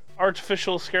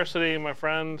 Artificial scarcity, my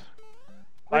friend.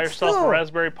 Buy But yourself still. a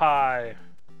Raspberry Pi.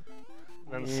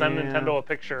 Then send Yeah. Nintendo a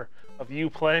picture of you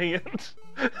playing it.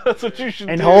 That's what you should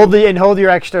And do. hold your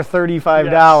extra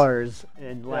 $35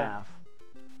 and Yeah. laugh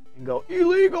and go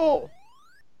illegal.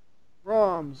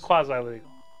 ROMs. Quasi-legal.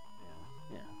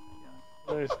 Yeah.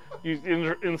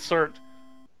 You insert.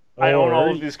 I own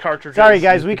all of these cartridges. Sorry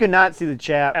guys, we could not see the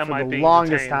chat Am for I the being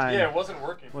longest detained? time. Yeah, it wasn't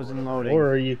working. for Wasn't whatever. loading.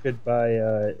 Or you could buy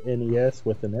NES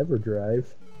with an EverDrive.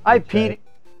 Hi which I Pete.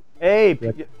 Hey,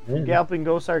 recommend. Galloping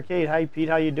Ghost Arcade. Hi Pete,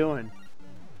 how you doing?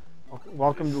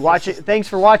 Welcome to watching. Thanks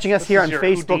for watching us This here is on your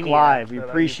Facebook Houdini Live. act We that I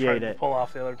appreciate tried to it. Pull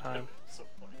off the other time. So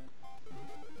funny.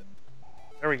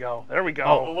 There we go. There we The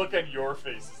go. look on your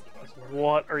face is the best part.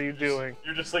 What are you doing?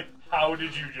 You're just like, how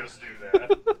did you just do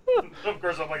that? Of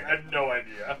course, I'm like, I have no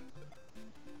idea.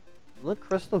 Look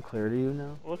crystal clear to you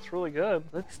now. Looks really good.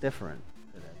 Looks different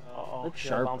today. Oh, Looks yeah,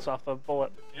 sharper. bounce off the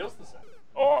bullet. Feels the same.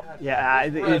 Oh, Yeah,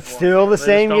 Red it's one. still the They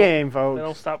same just don't- game, they don't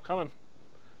folks. stop coming.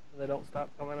 They don't stop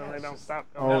coming, and they don't stop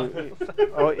Oh, coming.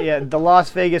 oh yeah, the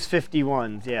Las Vegas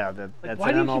 51s. Yeah, that's Why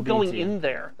an do you keep MLB going team. in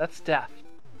there? That's death.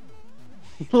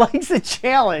 He likes the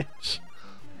challenge.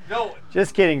 No,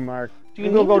 Just kidding, Mark. Do you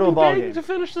Maybe we'll need go to to a be ball big game. to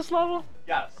finish this level?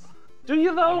 yes. Do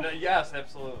you though? Yes,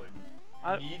 absolutely.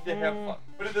 I- I need to have fun.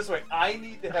 Put it this way, I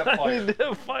need to have I fire. need to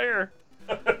have fire.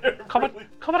 I Come on, really-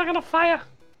 come on! I got a fire.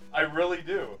 I really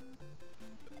do.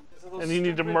 It's a little And you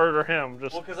need to stupid- murder him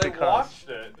just Well, because because. I watched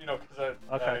it, because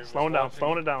I Okay, was slowing down, watching,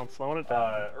 slowing it down, slowing it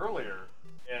down. earlier,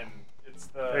 and it's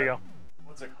the There you go.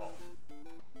 What's it called?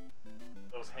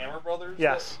 Those Hammer Brothers.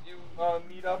 Yes. That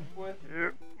you meet up with. Yeah.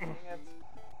 Dang it.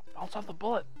 Bounce off the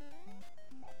bullet.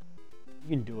 You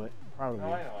can do it. Proud of No,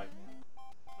 you. I know.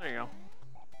 There you go.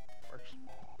 Works.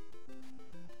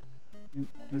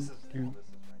 This is.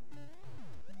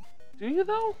 Do you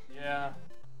though? Yeah.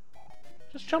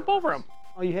 Just jump over him.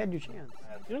 Oh, you had your chance.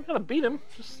 You don't gotta beat him.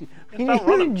 Just He stop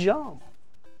running. didn't jump.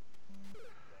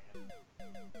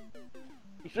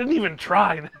 You shouldn't even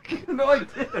try. No, I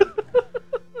did.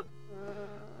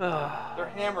 Ah. They're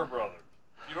Hammer Brothers.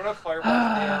 You don't have fireballs.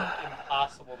 They are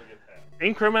impossible to get past.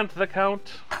 Increment the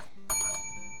count.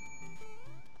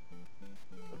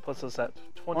 It puts us at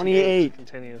 28. 28.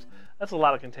 Continues. That's a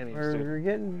lot of continues, We're, dude. we're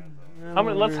getting. How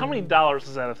many dollars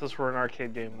is that if this were an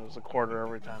arcade game and it was a quarter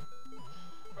every time?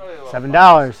 Probably about $7.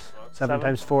 $5. Seven Seven?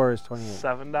 times 4 is 28.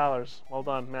 $7. Well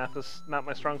done. Math is not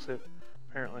my strong suit,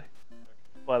 apparently.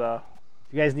 But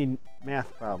If you guys need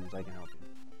math problems, I can help you.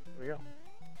 there you go.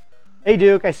 Hey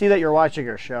Duke, I see that you're watching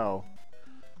our show.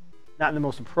 Not in the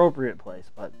most appropriate place,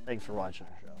 but thanks for watching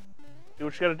our show. Do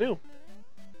what you gotta do.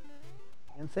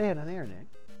 And say it on air, Nick.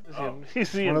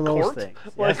 Is he One in of those court? things.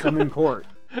 Like- Yes, I'm in court.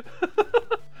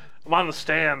 I'm on the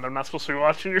stand. I'm not supposed to be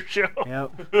watching your show.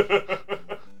 Yep.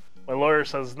 My lawyer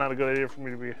says it's not a good idea for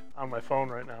me to be on my phone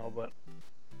right now, but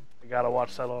I gotta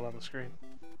watch Settle It on the screen.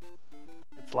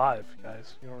 It's live,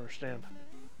 guys. You don't understand.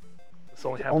 This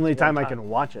only happens Only one time I can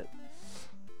watch it.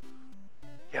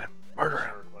 Get him. Murder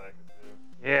him.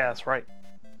 Yeah, that's right.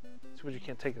 Too bad you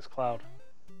can't take his cloud.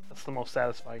 That's the most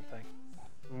satisfying thing.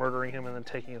 Murdering him and then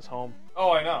taking his home Oh,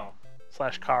 I know.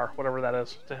 / car, whatever that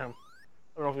is to him.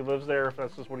 I don't know if he lives there, if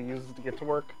that's just what he uses to get to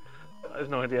work. I have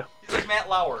no idea. He's like Matt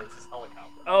Lauer. It's his helicopter.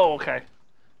 Oh, okay.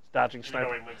 Dodging Even though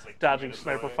sniper, he lives, like, 2 dodging minutes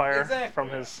sniper away. fire Exactly, from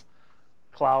yeah. his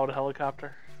cloud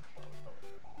helicopter,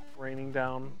 raining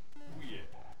down Oh, yeah.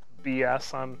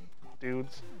 BS on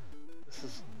dudes.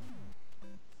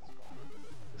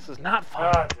 This is not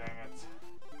fun. Ah, dang it.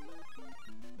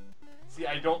 See,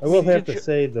 I don't. I will see- have Did to you-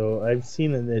 say though, I've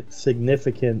seen a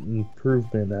significant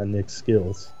improvement on Nick's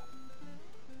skills.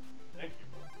 Thank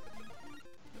you.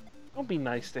 Don't be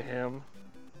nice to him.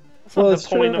 That's Well, not it's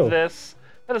the point true. of this.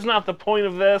 That is not the point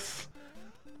of this.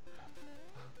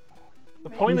 The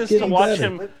point He's is to getting watch better.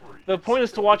 him. The point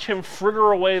is to watch him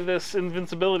fritter away this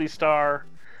invincibility star.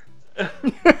 And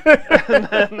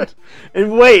then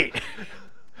And wait.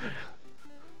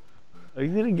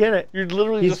 He's gonna get it. You're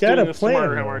literally He's just got doing a this to murder plan.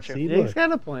 him, Though. aren't you? See, Yeah, he's look.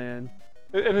 got a plan.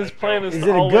 And his plan is Is to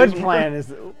it a always good plan?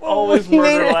 Is always he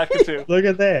made murder it. Lakitu. Look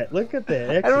at that. Look at that.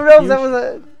 I don't know if that was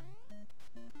a.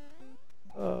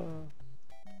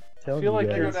 Tell I feel like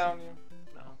you you're- guys. down you.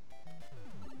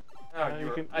 No. No, you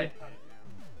you can- I,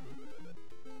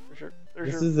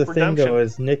 There's This your is the redemption. thing, though,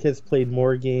 is Nick has played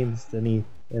more games than he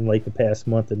in like the past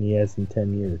month than he has in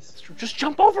 10 years. Just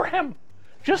jump over him.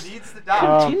 Just needs the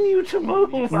dodge. continue to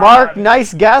move. Mark,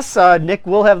 nice guess. Nick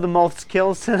will have the most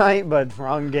kills tonight, but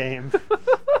wrong game.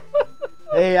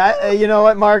 Hey, you know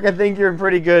what, Mark? I think you're in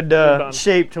pretty good done.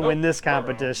 shape to win this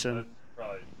competition.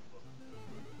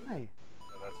 Hey,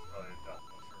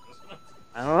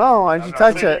 I don't know. Why'd you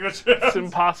touch it? It's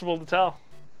impossible to tell.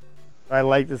 I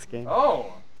like this game.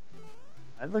 Oh,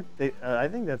 I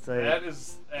think that's that a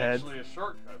is actually a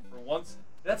shortcut. For once,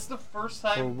 that's the first for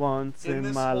time once in in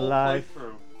this my whole life.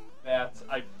 playthrough that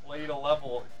I played a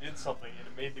level, did something, and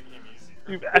it made the game easier.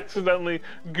 You've accidentally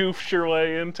goofed your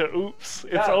way into oops.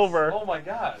 It's Yes. over. Oh my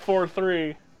god.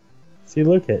 4-3. See,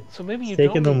 look at So maybe you it's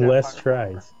taking don't them need that less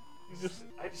firepower. tries.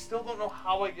 I just still don't know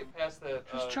how I get past that.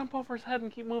 Just jump over his head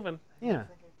and keep moving. Yeah.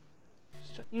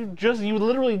 You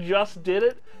literally just did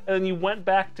it, and then you went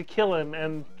back to kill him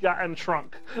and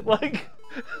shrunk. Like,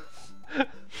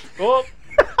 oh,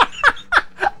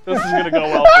 this is gonna go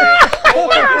well for you. Oh,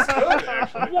 wait, this could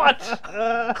actually. What? Shut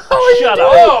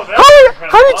Oh,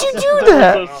 that's How did you do There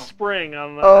that? was a spring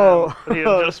on the Oh. end that he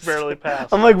had just barely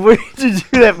passed. I'm like, where did you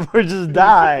do that before just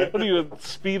die? What are you, a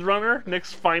speedrunner?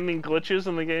 Nick's finding glitches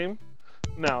in the game?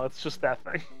 No, it's just that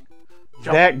thing.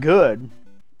 That good.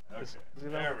 Okay. Is he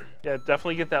There there? we go. Yeah,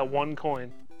 definitely get that one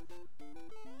coin.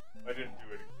 I didn't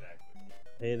do it exactly.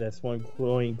 Hey, that's one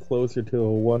going closer to a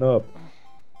 1-up.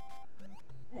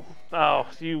 Oh,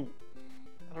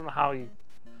 I don't know how you.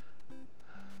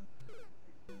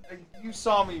 You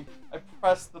saw me. I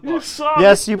pressed the button. You saw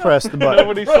Yes, me. you pressed the button.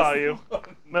 Nobody saw you.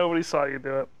 Nobody saw you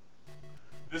do it.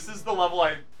 This is the level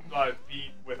I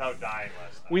beat without dying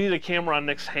last time. We need a camera on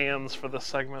Nick's hands for this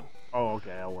segment. Oh,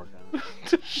 okay, I'll work on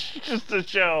it. Just to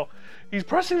show. He's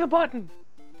pressing the button.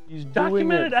 He's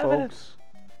Documented doing it, evidence. folks.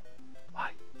 Why?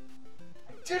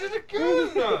 Did it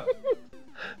again!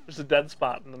 There's a dead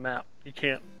spot in the map. You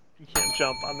can't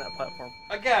jump on that platform.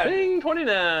 Again, Ding,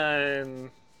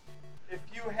 29. if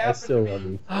you I happen still to love be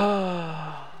you.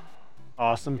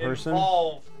 Awesome person.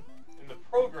 involved in the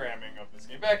programming of this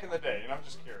game back in the day, and I'm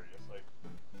just curious, like,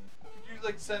 could you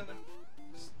like send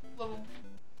just a little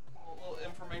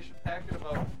information packet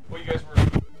about what you guys were going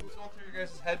through your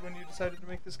guys' head when you decided to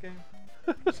make this game?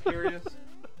 Just curious.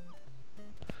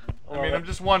 I mean, I'm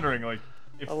just wondering, like,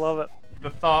 if I love it. the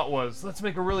thought was, let's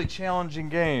make a really challenging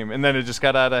game, and then it just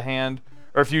got out of hand,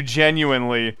 or if you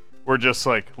genuinely were just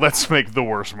like, let's make the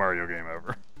worst Mario game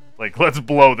ever. Like, let's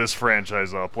blow this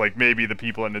franchise up. Like, maybe the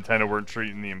people at Nintendo weren't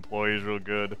treating the employees real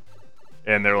good,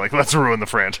 and they're like, let's ruin the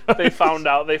franchise. They found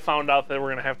out they were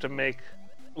gonna have to make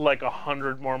like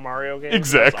 100 more Mario games.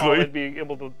 Exactly. That's all they'd be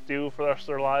able to do for the rest of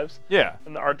their lives. Yeah.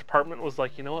 And the art department was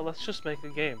like, you know what? Let's just make a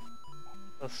game.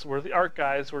 We're the art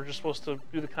guys. We're just supposed to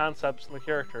do the concepts and the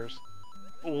characters.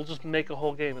 But we'll just make a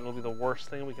whole game, and it'll be the worst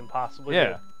thing we can possibly do.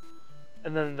 Yeah.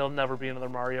 And then there'll never be another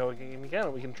Mario game again.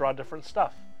 And we can draw different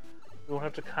stuff. We won't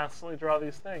have to constantly draw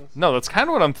these things. No, that's kind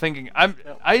of what I'm thinking.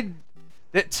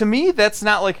 To me, that's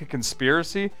not like a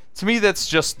conspiracy. To me, that's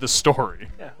just the story.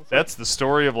 Yeah. That's the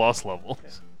story of Lost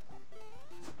Levels.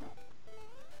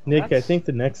 Nick, I That's- think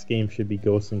the next game should be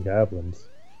Ghosts and Goblins.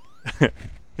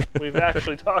 We've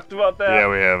actually talked about that. Yeah,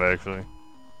 we have actually.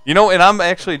 You know, and I'm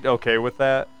actually okay with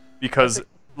that because,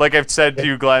 like I've said to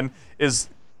you, Glenn, as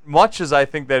much as I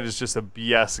think that is just a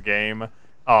BS game,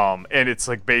 and it's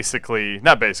like basically,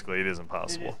 not basically, it is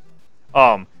impossible.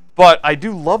 But I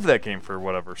do love that game for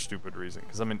whatever stupid reason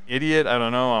because I'm an idiot. I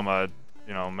don't know. I'm a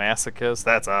masochist.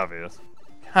 That's obvious.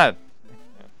 God.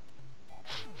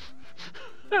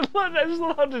 I just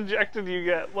love how dejected you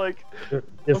get. Like,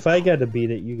 If I gotta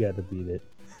beat it, you gotta beat it.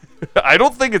 I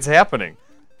don't think it's happening.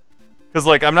 Because,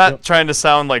 like, I'm not trying to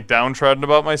sound, like, downtrodden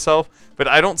about myself, but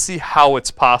I don't see how it's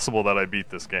possible that I beat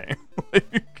this game.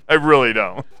 I really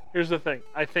don't. here's the thing.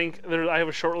 I think I have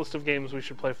a short list of games we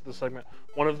should play for this segment.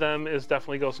 One of them is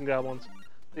definitely Ghosts and Goblins.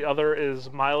 The other is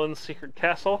Mylan's Secret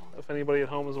Castle. If anybody at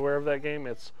home is aware of that game,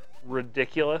 it's You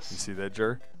ridiculous. see that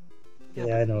jerk?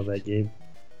 Yeah, I know that game.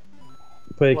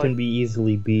 But it can be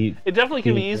easily beat. It definitely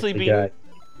can be beat easily the beaten. guy.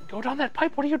 Go down that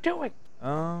pipe. What are you doing?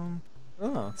 Oh,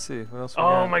 let's see. What else we Oh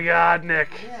got? my God, Nick!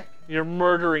 You're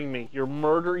murdering me. You're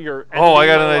Oh, I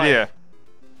ending got my an life. idea.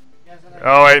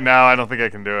 Oh, wait, no, I don't think I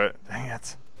can do it. Dang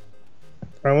it.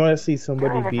 I want to see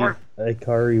somebody beat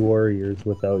Ikari Warriors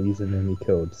without using any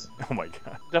codes. Oh my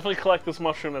god. Definitely collect this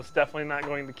mushroom. That's definitely not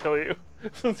going to kill you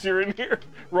since you're in here.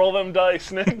 Roll them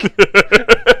dice, Nick.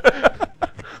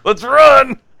 Let's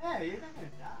run! Yeah, you're not gonna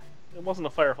die. It wasn't a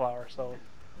fire flower, so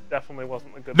definitely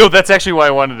wasn't a good. No, that's actually why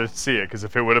I wanted to see it, because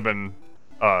if it would have been,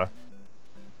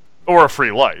 or a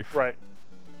free life. Right.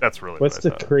 That's really What's what I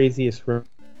the thought. craziest run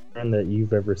that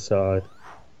you've ever saw?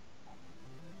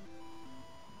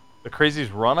 The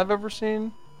craziest run I've ever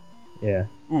seen? Yeah.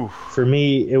 Oof. For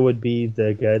me, it would be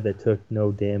the guy that took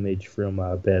no damage from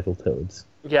Battletoads.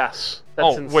 Yes,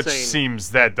 that's insane.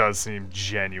 Which does seem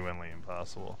genuinely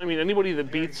impossible. I mean, anybody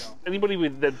that beats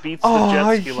the Oh,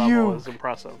 jet ski level you- is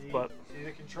impressive. But See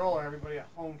the controller, everybody at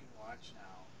home can watch now.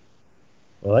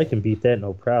 Well, I can beat that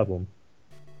no problem.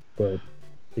 But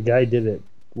the guy did it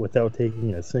without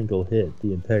taking a single hit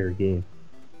the entire game.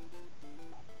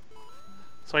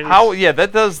 so I need How? Yeah,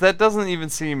 that doesn't even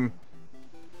seem.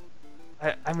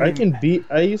 I mean,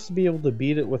 I used to be able to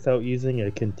beat it without using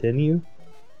a continue,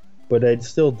 but I'd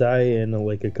still die in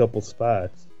like a couple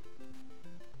spots.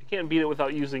 You can't beat it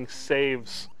without using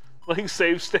saves, like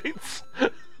save states.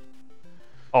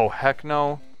 Oh heck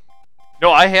no.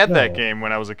 No, I had that No. game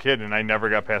when I was a kid, and I never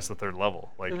got past the third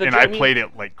level. Like, The and jet- I I mean, played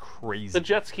it like crazy. The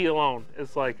jet ski alone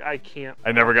is like I can't.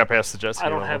 I never got past the jet ski I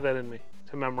don't level. have that in me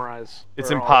to memorize. It's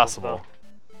for all of impossible.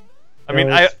 I mean,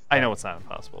 No, I it's- know it's not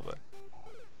impossible, but the-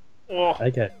 Oh,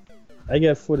 I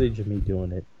got footage of me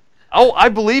doing it. oh, I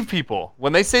believe people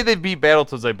when they say they beat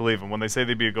Battletoads. I believe them. When they say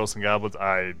they beat Ghosts and Goblins,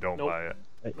 I don't Nope. buy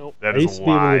it. nope. That I is used a to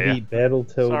be able lie. to beat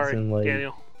Battletoads Sorry, in like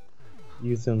Daniel.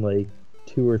 using like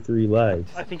 2 or 3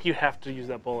 lives. I think you have to use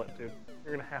that bullet, dude.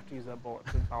 You're gonna have to use that bullet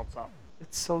to bounce up.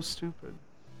 It's so stupid.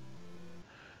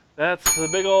 That's the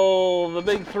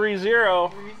big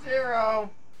 3-0. 3-0.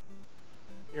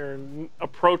 You're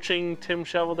approaching Tim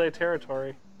Shovelday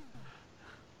territory.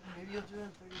 Maybe you'll do it in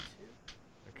 32.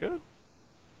 I could.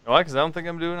 No, because I don't think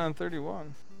I'm doing it on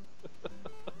 31.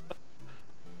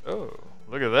 Oh,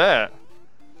 look at that.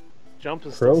 Jump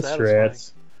is Pro still satisfying.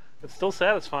 strats. It's still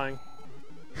satisfying.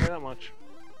 I'll say that much.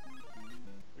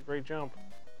 It's a great jump.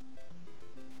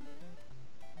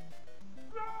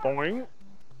 Boing.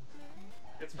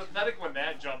 It's pathetic when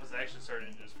that jump is actually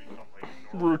starting to just become like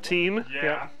Routine.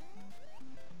 Yeah.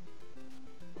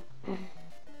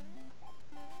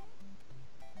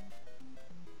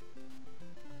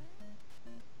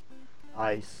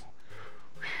 Nice.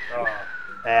 Oh.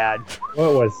 Bad.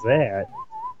 What was that?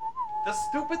 The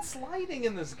stupid sliding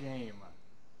in this game.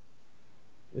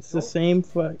 It's the same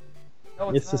No,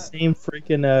 It's the same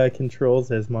freaking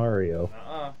controls as Mario.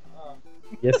 Uh-uh.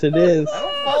 Yes, it is. I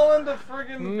don't fall into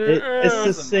friggin'. It's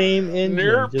the same engine,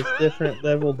 Nerp. just different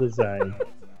level design.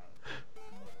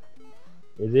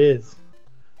 It is.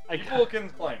 People can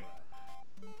claim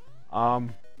that.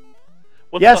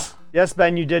 What's Yes, yes,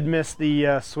 Ben, you did miss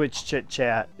the Switch chit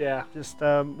chat. Yeah. Just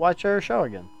watch our show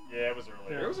again. Yeah, it was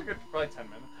earlier. Yeah. It was a good, probably 10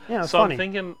 minutes. Yeah, it's So funny.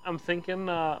 I'm thinking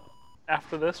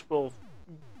after this we'll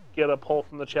get a poll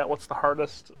from the chat. What's the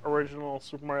hardest original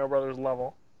Super Mario Brothers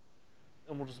level?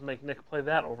 And we'll just make Nick play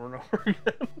that over and over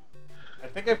again. I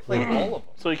think I played all of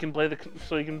them. So you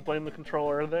can blame the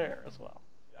controller there as well.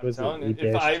 I'm Was it telling you,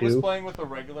 if I was 8-2? playing with a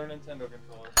regular Nintendo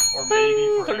controller, or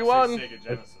maybe perhaps 31. a Sega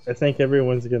Genesis. I think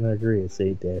everyone's gonna agree it's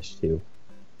 8-2.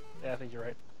 Yeah, I think you're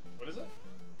right. What is it?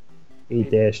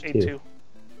 8-2. 8-2.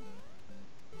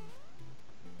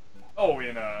 Oh,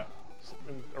 in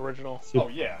Original. Oh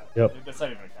yeah. Yep. That's not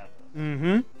even a contest.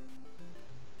 Mm-hmm.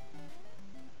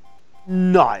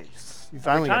 Nice. You Every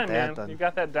finally time, got that man. done. You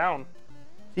got that down.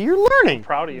 See, you're learning. I'm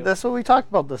proud of you. That's what we talked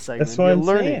about this segment. That's what You're I'm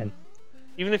learning. saying.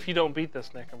 Even if you don't beat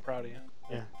this, Nick, I'm proud of you.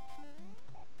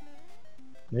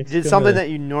 Nick's You did something gonna- that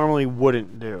you normally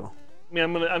wouldn't do. I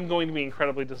mean, I'm going to be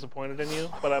incredibly disappointed in you,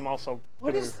 but I'm also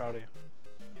What going to is- be proud of you.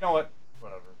 You know what?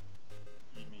 Whatever.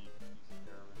 Eat me. Take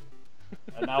care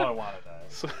of it. And now I want to die.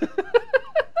 So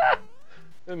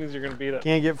that means you're going to beat it.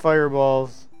 Can't get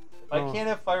fireballs. If I can't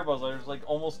have fireballs, there's like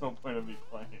almost no point of me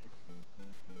playing.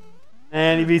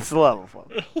 And he beats the level.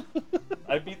 folks.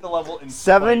 I beat the level in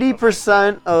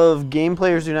 70% of game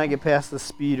players do not get past the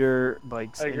speeder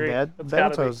bikes I in agree. bad That's gotta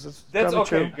be. Battletoads. That's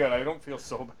probably okay. true. Good. I don't feel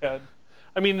so bad.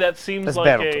 I mean, that seems That's like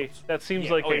Battletoads. Yeah,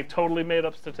 oh, a yeah. totally made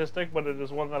up statistic, but it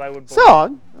is one that I would.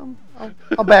 So,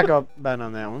 I'll back up Ben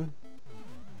on that one.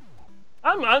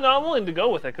 I'm willing to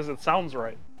go with it because it sounds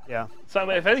right. Yeah. So,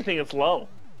 if anything, it's low.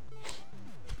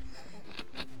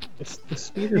 It's the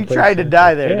speeder You bikes tried to aren't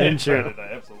die that there, bad. didn't you? I tried to die.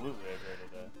 Absolutely, I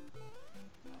tried to die.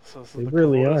 So this They is the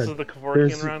really This are. is the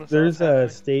Kevorkian round. Is that There's what's happening?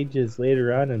 stages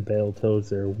later on in Battletoads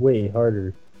that are way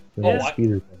harder than Oh, the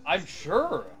speeder bikes. I'm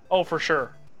sure. Oh, for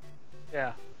sure.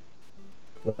 Yeah.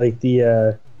 Like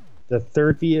the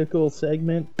third vehicle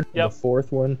segment, and Yep. the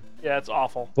fourth one, Yeah, it's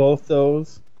awful. both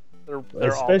those, They're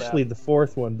especially all bad. the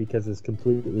fourth one because it's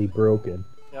completely broken.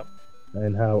 Yep.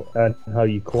 And how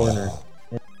you corner.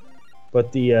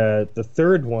 But the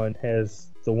third one has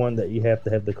the one that you have to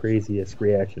have the craziest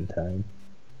reaction time.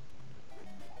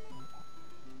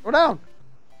 Go down.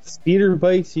 Speeder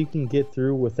bikes you can get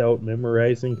through without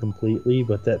memorizing completely,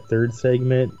 but that third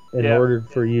segment, in Yeah. order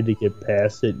for you to get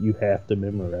past it, you have to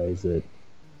memorize it.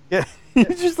 Yeah, you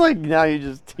just like now you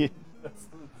just. You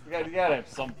gotta have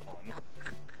some fun.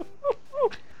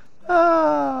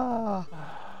 Ah.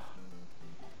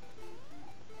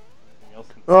 Anything else?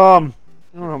 I don't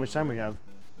know how much time we have.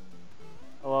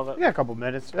 I love it. We got a couple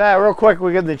minutes. Real quick,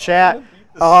 we get in the chat. Beat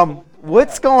this so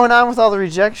What's bad. going on with all the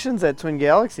rejections at Twin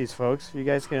Galaxies, folks? If you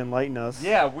guys can enlighten us.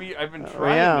 Yeah, I've been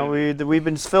trying. Yeah, we've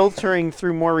been filtering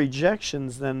through more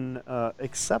rejections than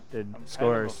accepted I'm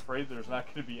scores. kind of afraid there's not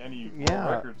going to be any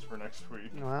Yeah. records for next week.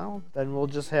 Well, then we'll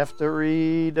just have to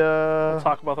read. We'll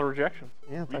talk about the rejections.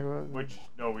 Yeah, talk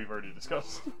about. We've already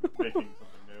discussed making something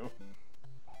new.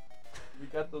 We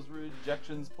got those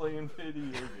rejections playing video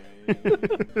games.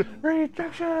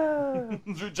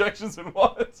 Rejections. Rejections and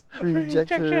what?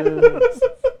 Rejections.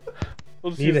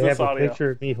 We'll just Need use to this have a audio. picture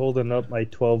of me holding up my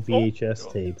 12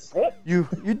 VHS tapes. You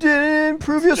didn't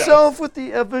prove yourself with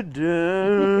the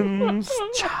evidence.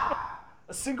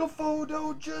 A single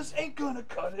photo just ain't gonna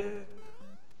cut it.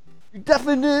 You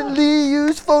definitely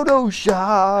use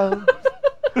Photoshop.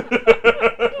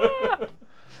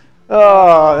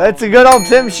 Oh, that's a good old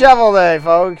Tim Shovel Day,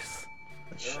 folks.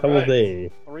 Shovel Alright.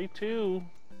 day. 3-2.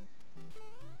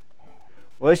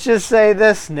 Let's just say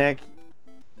this, Nick.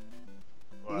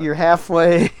 What? You're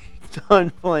halfway done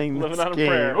playing Living this on a game.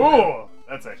 prayer. Ooh,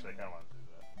 that's actually I kind of want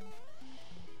to do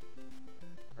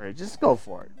All right, just go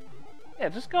for it. Yeah,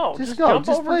 just go. Just go. Jump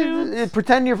Just over play. dudes.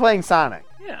 Pretend you're playing Sonic.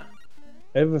 Yeah.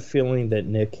 I have a feeling that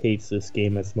Nick hates this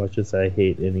game as much as I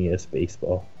hate NES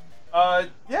baseball. that.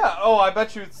 Yeah. Oh, I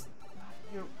bet you it's.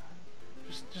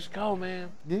 Just go, man.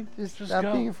 Just Just stop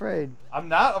go. being afraid. I'm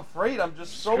not afraid. I'm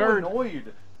just so Scared.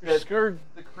 annoyed You're that scared.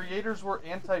 the creators were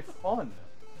anti-fun.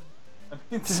 I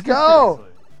mean, Just go.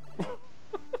 seriously.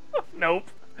 Nope.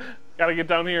 Gotta get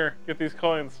down here. Get these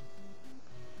coins.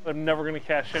 I'm never gonna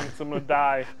cash in because I'm gonna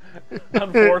die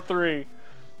on 4-3.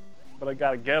 But I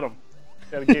gotta get them.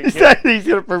 Gotta get. He's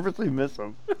gonna purposely miss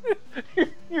him.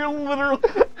 You're literally.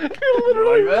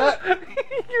 You like that?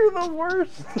 You're the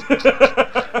worst.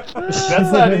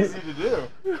 That's not easy to do.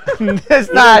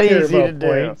 It's not Care easy to about do.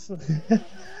 points.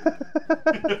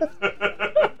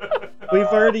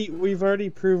 we've already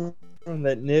proven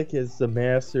that Nick is the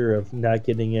master of not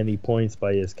getting any points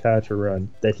by his Contra run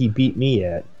that he beat me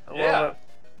at. I love Yeah, it.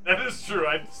 that is true.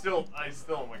 I still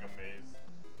am like amazed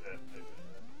that they did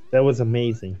that. That was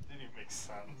amazing. It didn't even make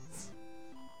sense.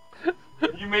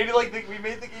 You made it like we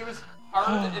made the game as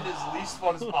hard and as least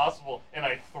fun as possible, and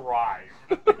I thrived.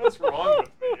 What's wrong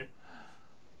with me?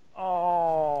 Oh.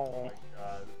 Oh my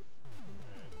god.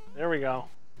 There we go.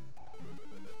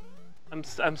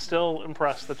 I'm still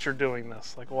impressed that you're doing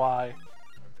this. Like, why?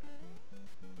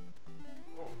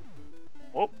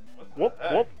 Whoop, What the whoop,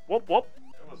 heck? whoop, whoop, whoop.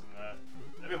 That wasn't that.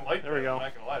 I didn't like There that. we go. I'm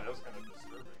not gonna lie, that was kind of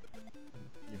disturbing.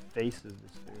 Your face is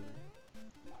disturbing.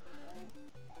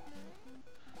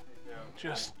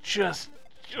 Just.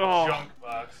 Oh. Junk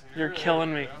box. You're There killing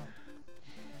you me. go.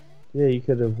 Yeah, you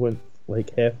could have went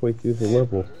like halfway through the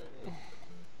level.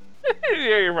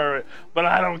 Yeah, you're right. But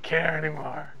I don't care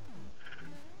anymore.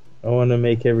 I want to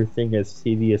make everything as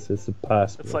tedious as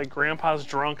possible. It's like Grandpa's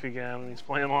drunk again and he's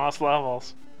playing Lost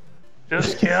Levels.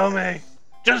 Just kill me.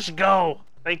 Just go.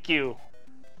 Thank you.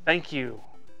 Thank you.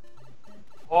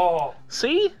 Oh.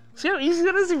 See? See how easy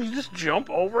that is if you just jump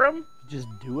over him? Just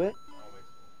do it.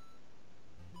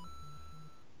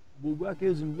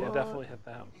 Yeah, definitely hit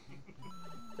that.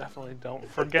 Definitely don't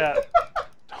forget.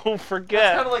 Don't That's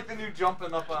forget kind of like the new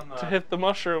jumping up on the. to hit the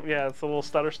mushroom. Yeah, it's a little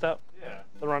stutter step. Yeah,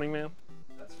 The Running Man.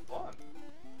 that's fun.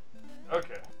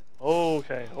 Okay.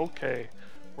 Okay.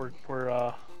 We're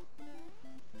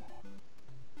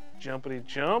jumpity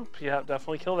jump. Yeah,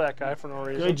 definitely kill that guy for no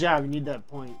reason. Good job. You need that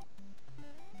point.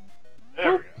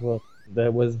 There we go. Well,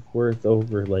 that was worth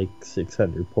over like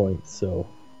 600 points, so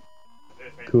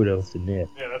kudos to Nick.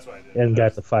 Yeah, that's what I did. And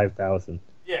got the 5,000.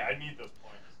 Yeah, I need those points.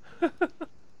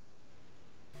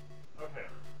 Okay.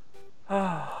 All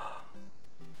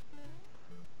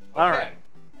right. Okay.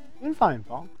 You're fine,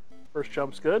 Paul. First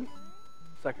jump's good.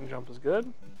 Second jump is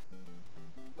good.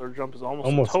 Third jump is almost,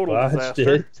 Almost a total botched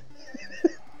disaster. it.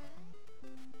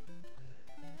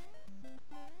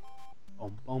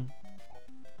 Boom, boom.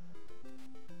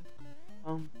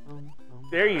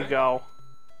 There you go.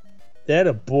 That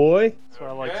a boy? That's what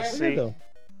I like to Okay. Look at see. him.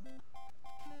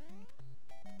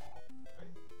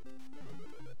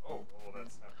 Oh,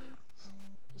 that's not.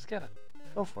 Just get it.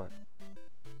 Go for it.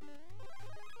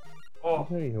 Oh,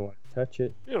 I don't even want to touch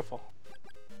it. Beautiful.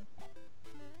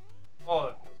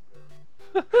 oh.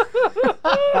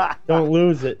 Don't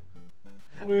lose it.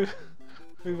 We've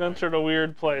entered a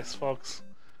weird place, folks.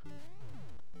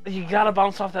 You gotta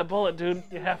bounce off that bullet, dude.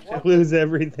 You have to. Lose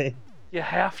everything. You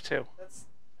have to. That's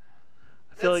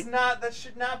I feel like not. That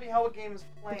should not be how a game is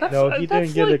played. That's- No, he that's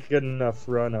didn't get like- a good enough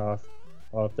run off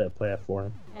that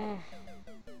platform. I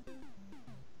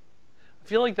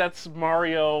feel like that's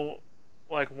Mario,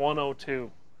 like 102.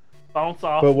 Bounce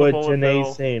off But the what bullet Janae's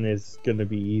bill. saying is gonna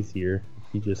be easier if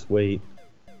you just wait.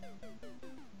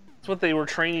 That's what they were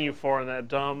training you for in that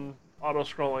dumb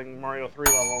auto-scrolling Mario 3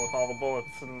 level with all the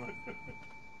bullets and.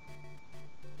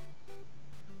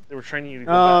 They were training you to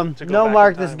go back. To go No, back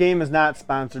Mark, in this time. game is not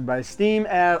sponsored by Steam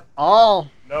at all.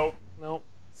 Nope. Nope.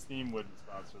 Steam wouldn't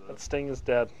sponsor That this. Sting is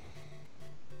dead.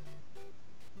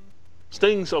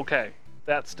 Sting's okay.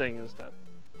 That Sting is dead.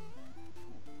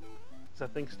 'Cause I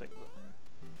think Sting's okay.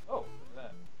 Oh, look at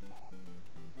that.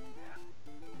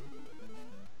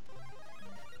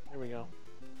 Here we go.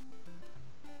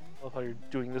 I love how you're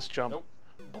doing this jump Nope.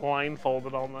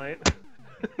 blindfolded all night.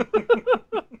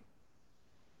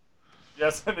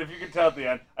 Yes, and if you can tell at the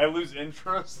end, I lose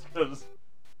interest because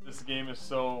this game is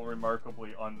so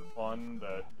remarkably unfun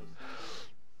that.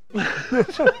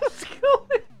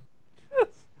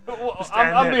 Well,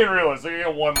 I'm being realistic. You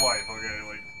get one life, okay?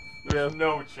 Like, there's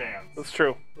no chance. That's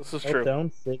true. This is Let true. down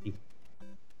city.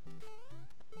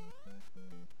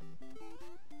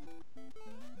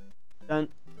 Dun.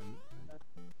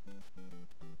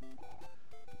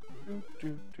 Do,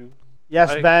 do, do.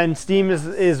 Yes, I- Ben, Steam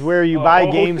is where you buy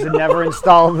Oh. games and never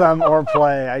install them or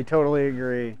play. I totally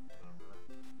agree.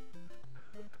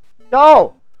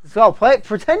 Go! So,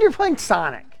 pretend you're playing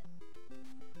Sonic.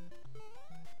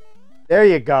 There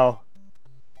you go.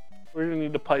 We're gonna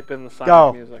need to pipe in the Sonic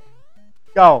Go. music.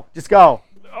 Go. Just go.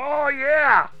 Oh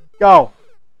yeah! Go.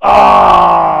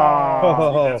 Oh!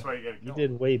 Oh, That's why you gotta kill you him.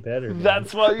 did way better. man.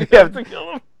 That's why you Yeah. have to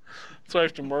kill him. That's why I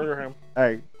have to murder him. All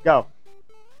right, go.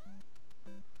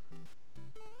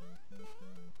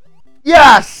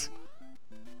 Yes!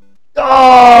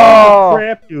 Oh!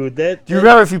 Crap, dude. That. Do you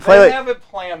remember if you play They like... have it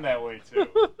planned that way too.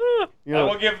 You I know,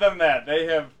 will give them that. They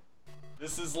have.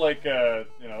 This is like a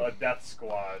a death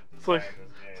squad. It's like, designed this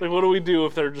it's game. like, what do we do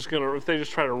if they're if they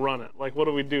just try to run it? Like, what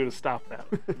do we do to stop that?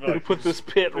 We put this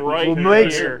pit right We'll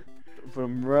make here.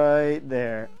 from right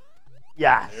there.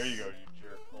 Yes. There you go, you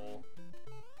jerk hole.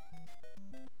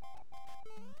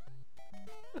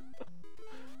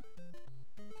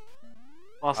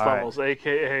 Lost All right. Levels,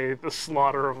 aka the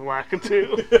slaughter of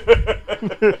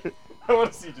Lakitu. I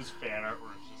want to see just fan art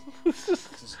where it's It's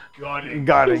just, just gutting.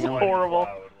 Gutting. bloody Horrible.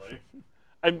 cloud,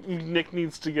 like. Nick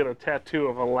needs to get a tattoo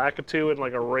of a Lakitu and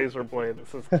like a razor blade that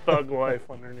says Thug Life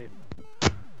underneath.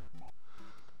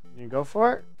 You go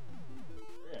for it?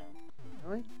 Yeah,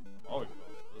 Really? I'm always going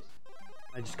for this.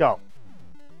 I just go.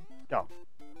 Go.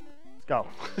 Let's go.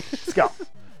 Let's go.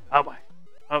 Up,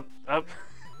 up, up.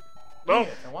 No,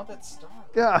 I want that star.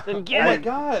 Yeah. then Oh get my it.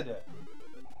 god!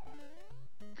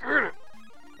 There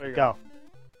you Go.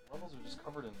 Levels are just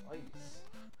covered in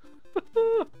ice.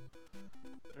 There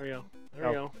we go. There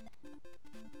we go.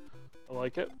 I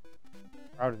like it.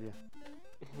 Proud of you.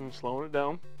 I'm slowing it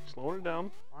down. Slowing it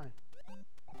down. Fine.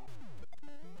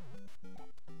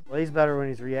 Plays better when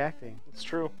he's reacting. It's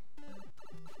true.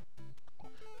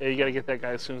 Yeah, you gotta get that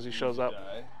guy as soon as he shows up.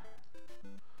 Die.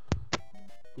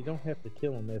 You don't have to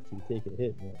kill him after you take a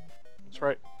hit, man. That's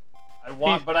right. I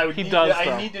want, He- but I would he need does, to,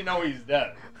 though. I need to know he's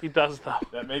dead. He does though.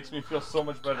 That makes me feel so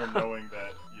much better knowing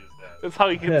that he is dead. That's how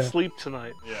he can Yeah. sleep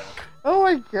tonight. Yeah. Oh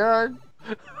my god.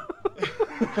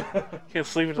 Can't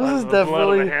sleep until This is the blood of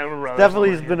definitely, a hammer brother.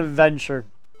 definitely has been an adventure.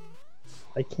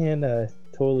 I can't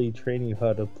totally train you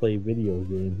how to play video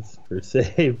games per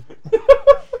se.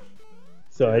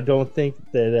 So I don't think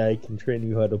that I can train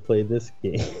you how to play this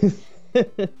game.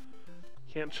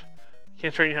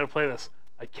 Can't train you how to play this.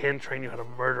 I can train you how to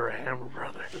murder a hammer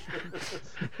brother.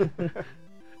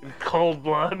 In cold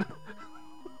blood.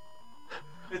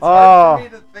 It's Oh. hard for me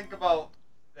to think about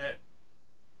that.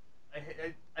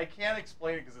 I can't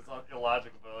explain it because it's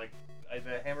illogical, but like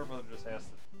the Hammer Brother just has to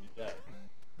be dead.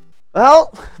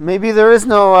 Well, maybe there is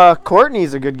no.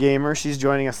 Courtney's a good gamer. She's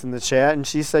joining us in the chat, and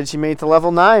she said she made it to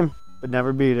level 9, but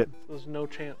never beat it. There's no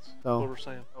chance. That's Oh. what we're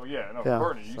saying. Oh yeah, no, Yeah,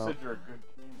 Courtney, you so- said you're a good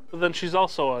gamer. But then she's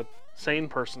also a sane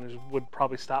person who would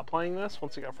probably stop playing this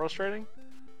once it got frustrating.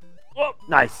 Oh,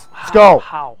 Nice. Let's go.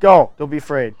 How? Go. Don't be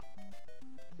afraid.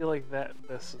 I feel like that.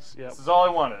 This is This is all I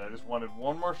wanted. I just wanted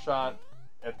one more shot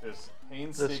at this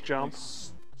painstakingly jump.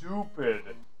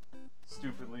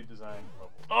 stupidly designed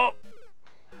level. Oh.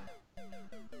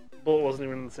 Bullet wasn't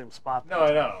even in the same spot. No,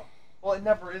 I know. Well, it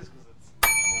never is because it's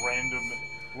random.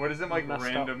 What is it, like Messed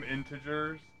random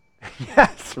integers?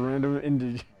 Yes. Random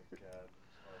integer. Oh my god.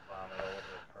 I want to vomit all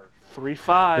over the cartridge.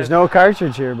 3-5. There's no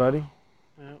cartridge here, buddy.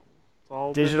 Yeah, it's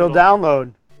all Digital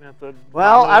download. You have to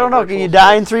Well, download I don't know. Can virtual you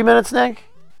die in space. 3 minutes, Nick?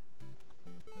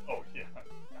 Oh yeah.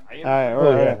 All right.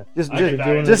 Oh, yeah. Just, I can just,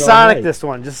 die in just all Sonic night. this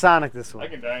one. Just Sonic this I one.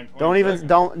 can die in 20 Don't even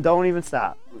seconds. don't even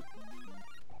stop.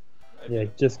 Yeah,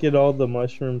 just get all the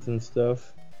mushrooms and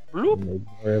stuff, Bloop. and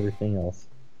ignore everything else.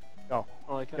 I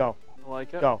like it. Go. I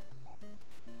like it. Go.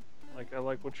 I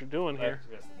like what you're doing here.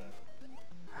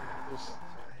 Just-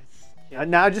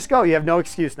 Now just go. You have no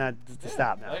excuse not to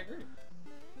stop now. I agree.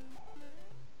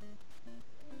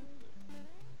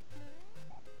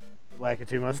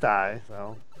 Lakitu must die.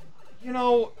 So You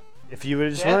know, if you would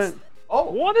have just that's. went, Oh,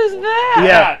 What is that?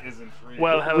 Yeah. That is intriguing.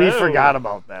 Well, hello. we forgot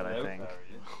about that. I Hello, think. Barry.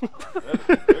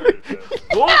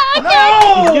 Whoa.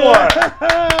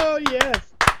 Oh yes!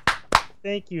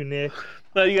 Thank you, Nick.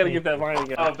 No, you gotta get that line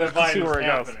again. Oh, that vine See is where it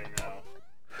goes. happening now.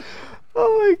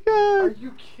 Oh my Are god!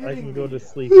 you kidding I can go me? to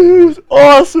sleep. It was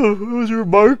awesome. It was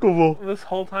remarkable. This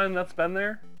whole time that's been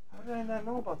there. How did I not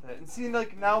know about that? And see,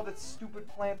 like, now that stupid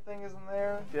plant thing isn't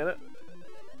there. Get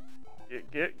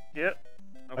it? Get. Okay.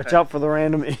 Watch out for the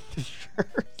random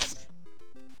integers.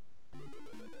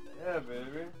 Yeah,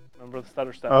 baby. Remember the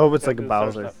stutter step. I hope it's Gotta like a do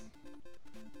the stutter Bowser. step.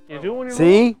 You do it when you're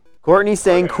See? Courtney's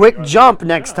saying Okay, quick okay. jump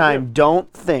next Yeah, time. yeah.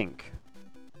 Don't think.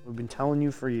 We've been telling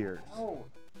you for years. No.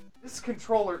 This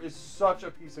controller is such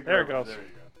a piece of There it garbage. goes. There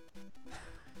you go.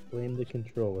 Blame the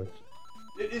controller.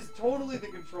 It is totally the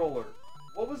controller.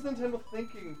 What was Nintendo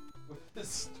thinking with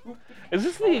this stupid Is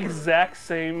this the controller? exact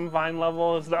same Vine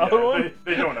level as the Yeah, other one?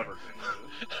 They don't ever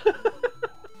change it.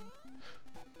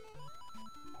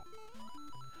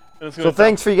 And it's So gonna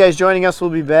thanks for you guys joining us. We'll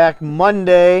be back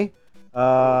Monday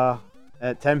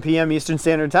at 10 p.m. Eastern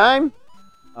Standard Time.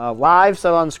 Live,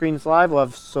 so on the screens live. We'll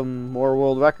have some more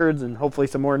world records and hopefully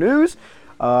some more news.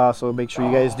 So make sure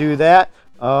you guys do that.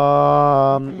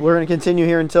 We're going to continue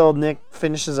here until Nick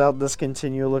finishes out this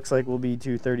continue. Looks like we'll be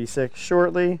 236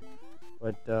 shortly.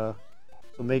 But so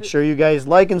make sure you guys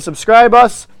like and subscribe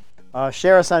us.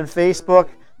 Share us on Facebook.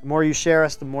 The more you share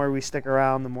us, the more we stick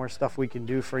around, the more stuff we can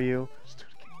do for you.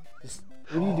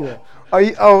 What are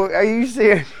you doing? Are you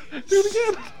serious? Do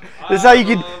it again. This is how you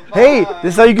can. Hey,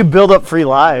 this is how you can build up free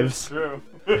lives. True.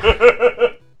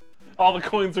 All the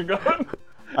coins are gone.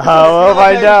 We'll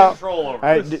find out. Control over All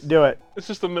right, this. do it. It's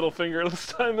just a middle finger this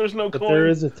time. There's no But coin. there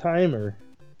is a timer.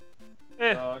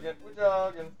 Eh. Jogging, we're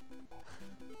jogging.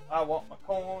 I want my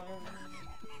coins.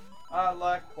 I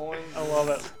like coins. I love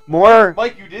it. More.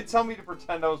 Mike, you did tell me to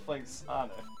pretend I was playing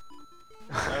Sonic.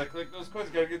 Gotta click those coins.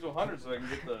 Gotta get to 100 so I can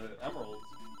get the emeralds.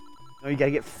 No, you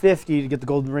gotta get 50 to get the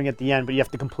golden ring at the end, but you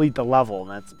have to complete the level, and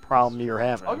that's the problem you're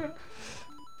having. Okay.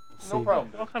 See. No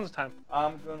problem. All kinds of time.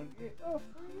 I'm gonna get a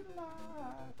free life.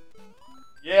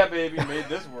 Yeah, baby, made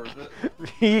this worth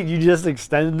it. You just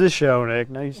extended the show, Nick.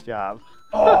 Nice job.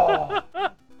 Oh.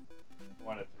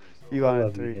 Wanted 3. You I wanted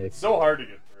love you, 3. Nick. It's so hard to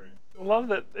get 3. I love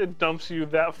that it dumps you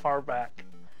that far back.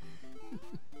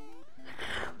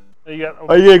 You got.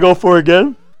 Are you gonna go for it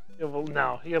again?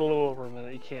 No, you got a little over a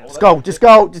minute. You can't. Let's go. Just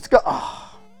go. Just go.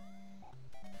 Oh.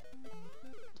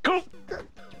 Go. Good,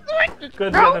 you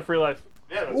got that free life.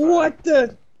 Yeah, that's What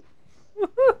the? Not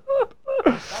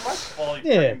my fault.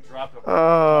 You Yeah. freaking dropped a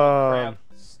crap,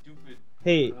 stupid,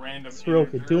 Hey, random.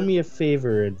 Soroka, integer. do me a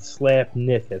favor and slap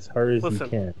Nick as hard as Listen. you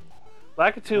can.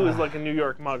 Lakitu is like a New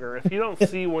York mugger. If you don't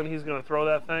see when he's gonna throw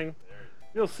that thing,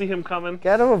 you'll see him coming.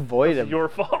 Gotta avoid It's him. your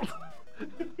fault.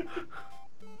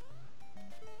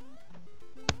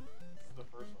 The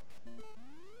first one.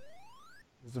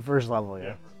 It's the first level,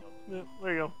 yeah. Yeah,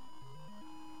 there you go.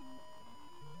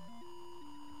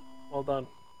 Well done.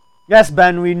 Yes,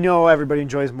 Ben. We know everybody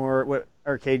enjoys more what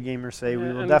arcade gamers say. We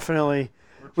Yeah, will and- definitely.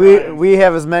 We're trying. We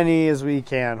have as many as we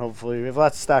can. Hopefully, we have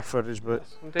lots of stock footage, but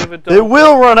David, it don't.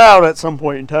 will run out at some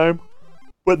point in time.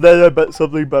 But then I bet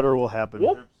something better will happen.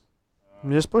 Whoop.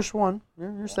 Just push one.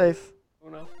 You're safe. Oh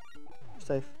no. You're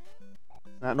safe.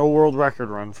 Not no world record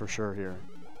run for sure here.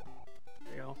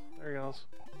 There you go. There he goes.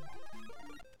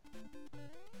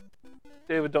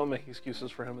 David, don't make excuses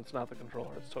for him. It's not the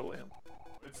controller. It's totally him.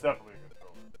 It's definitely a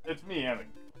controller. It's me and I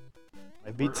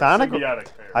a beat Sonic.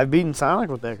 symbiotic pair. I've beaten Sonic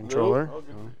with that controller. Oh,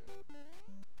 good.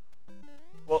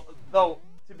 Well, though,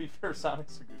 to be fair,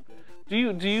 Sonic's a good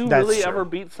game. Do you That's really true. ever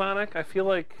beat Sonic? I feel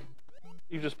like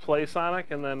You just play Sonic,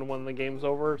 and then when the game's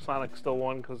over, Sonic still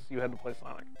won because you had to play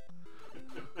Sonic.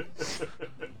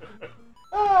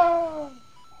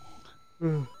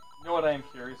 You know what I am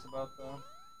curious about, though?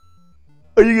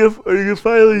 Are you gonna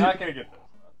finally? I'm not gonna get this.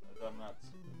 I'm not.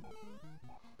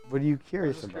 What are you I'm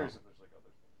curious just about? curious if there's like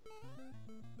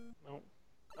other. Nope.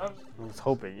 I'm just, I was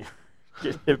hoping you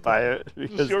get hit by it This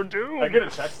is because your doom. I gotta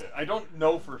test it. I don't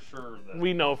know for sure that.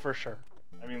 We know for sure.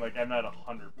 I mean, like, I'm not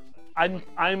 100%. I'm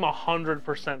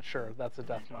 100% sure that's a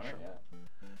death mushroom.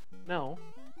 No.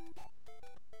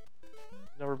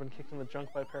 Never been kicked in the junk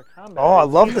by Paracombat. Oh, I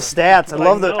love the stats. I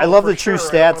love the for true sure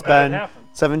stats, that Ben. happened.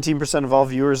 17% of all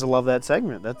viewers love that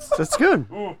segment. That's good.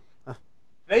 Ooh.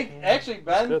 Actually,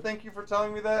 Ben, thank you for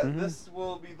telling me that. This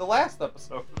will be the last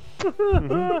episode.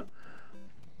 I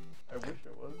wish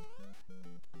it was.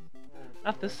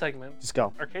 Not this segment. Just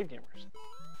go. Arcade gamers.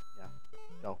 Yeah.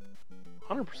 Go.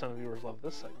 100% of viewers love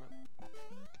this segment.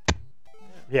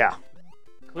 Yeah.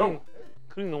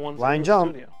 Including the ones Line in the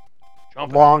jump. studio.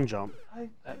 Jumping. Long jump.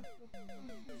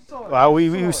 Saw it. Well,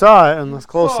 we saw it in this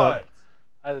close Saw up. it.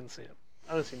 I didn't see it.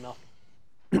 I didn't see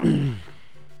nothing.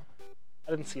 I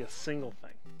didn't see a single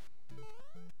thing.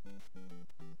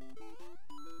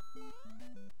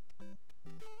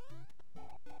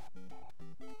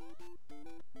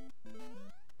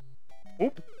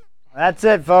 Oop. That's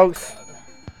it, folks.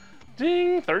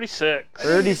 Ding. 36.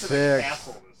 36.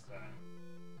 Castle this time.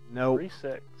 Nope.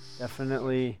 36.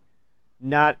 Definitely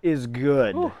not as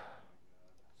good. Whew.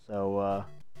 So,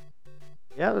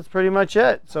 yeah, that's pretty much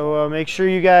it. So make sure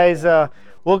you guys,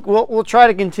 we'll try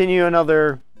to continue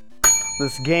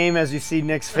this game. As you see,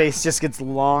 Nick's face just gets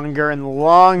longer and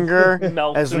longer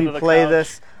Melts as we into the play couch.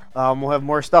 this. We'll have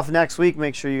more stuff next week.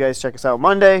 Make sure you guys check us out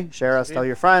Monday. Share us. Tell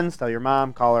your friends. Tell your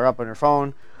mom. Call her up on her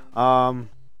phone. I'm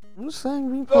just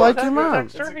saying, be polite to your mom.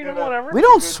 Text her, you know, whatever. We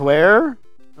don't swear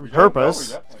on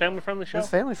purpose. It's a family-friendly show. It's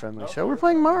a family-friendly show. We're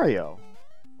playing Mario.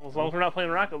 As long as we're not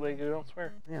playing Rocket League, you don't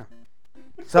swear.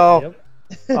 So,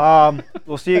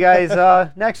 we'll see you guys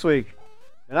next week.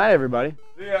 Good night, everybody.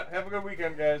 See ya. Have a good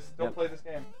weekend, guys. Don't play this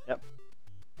game.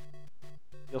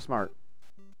 Feel smart.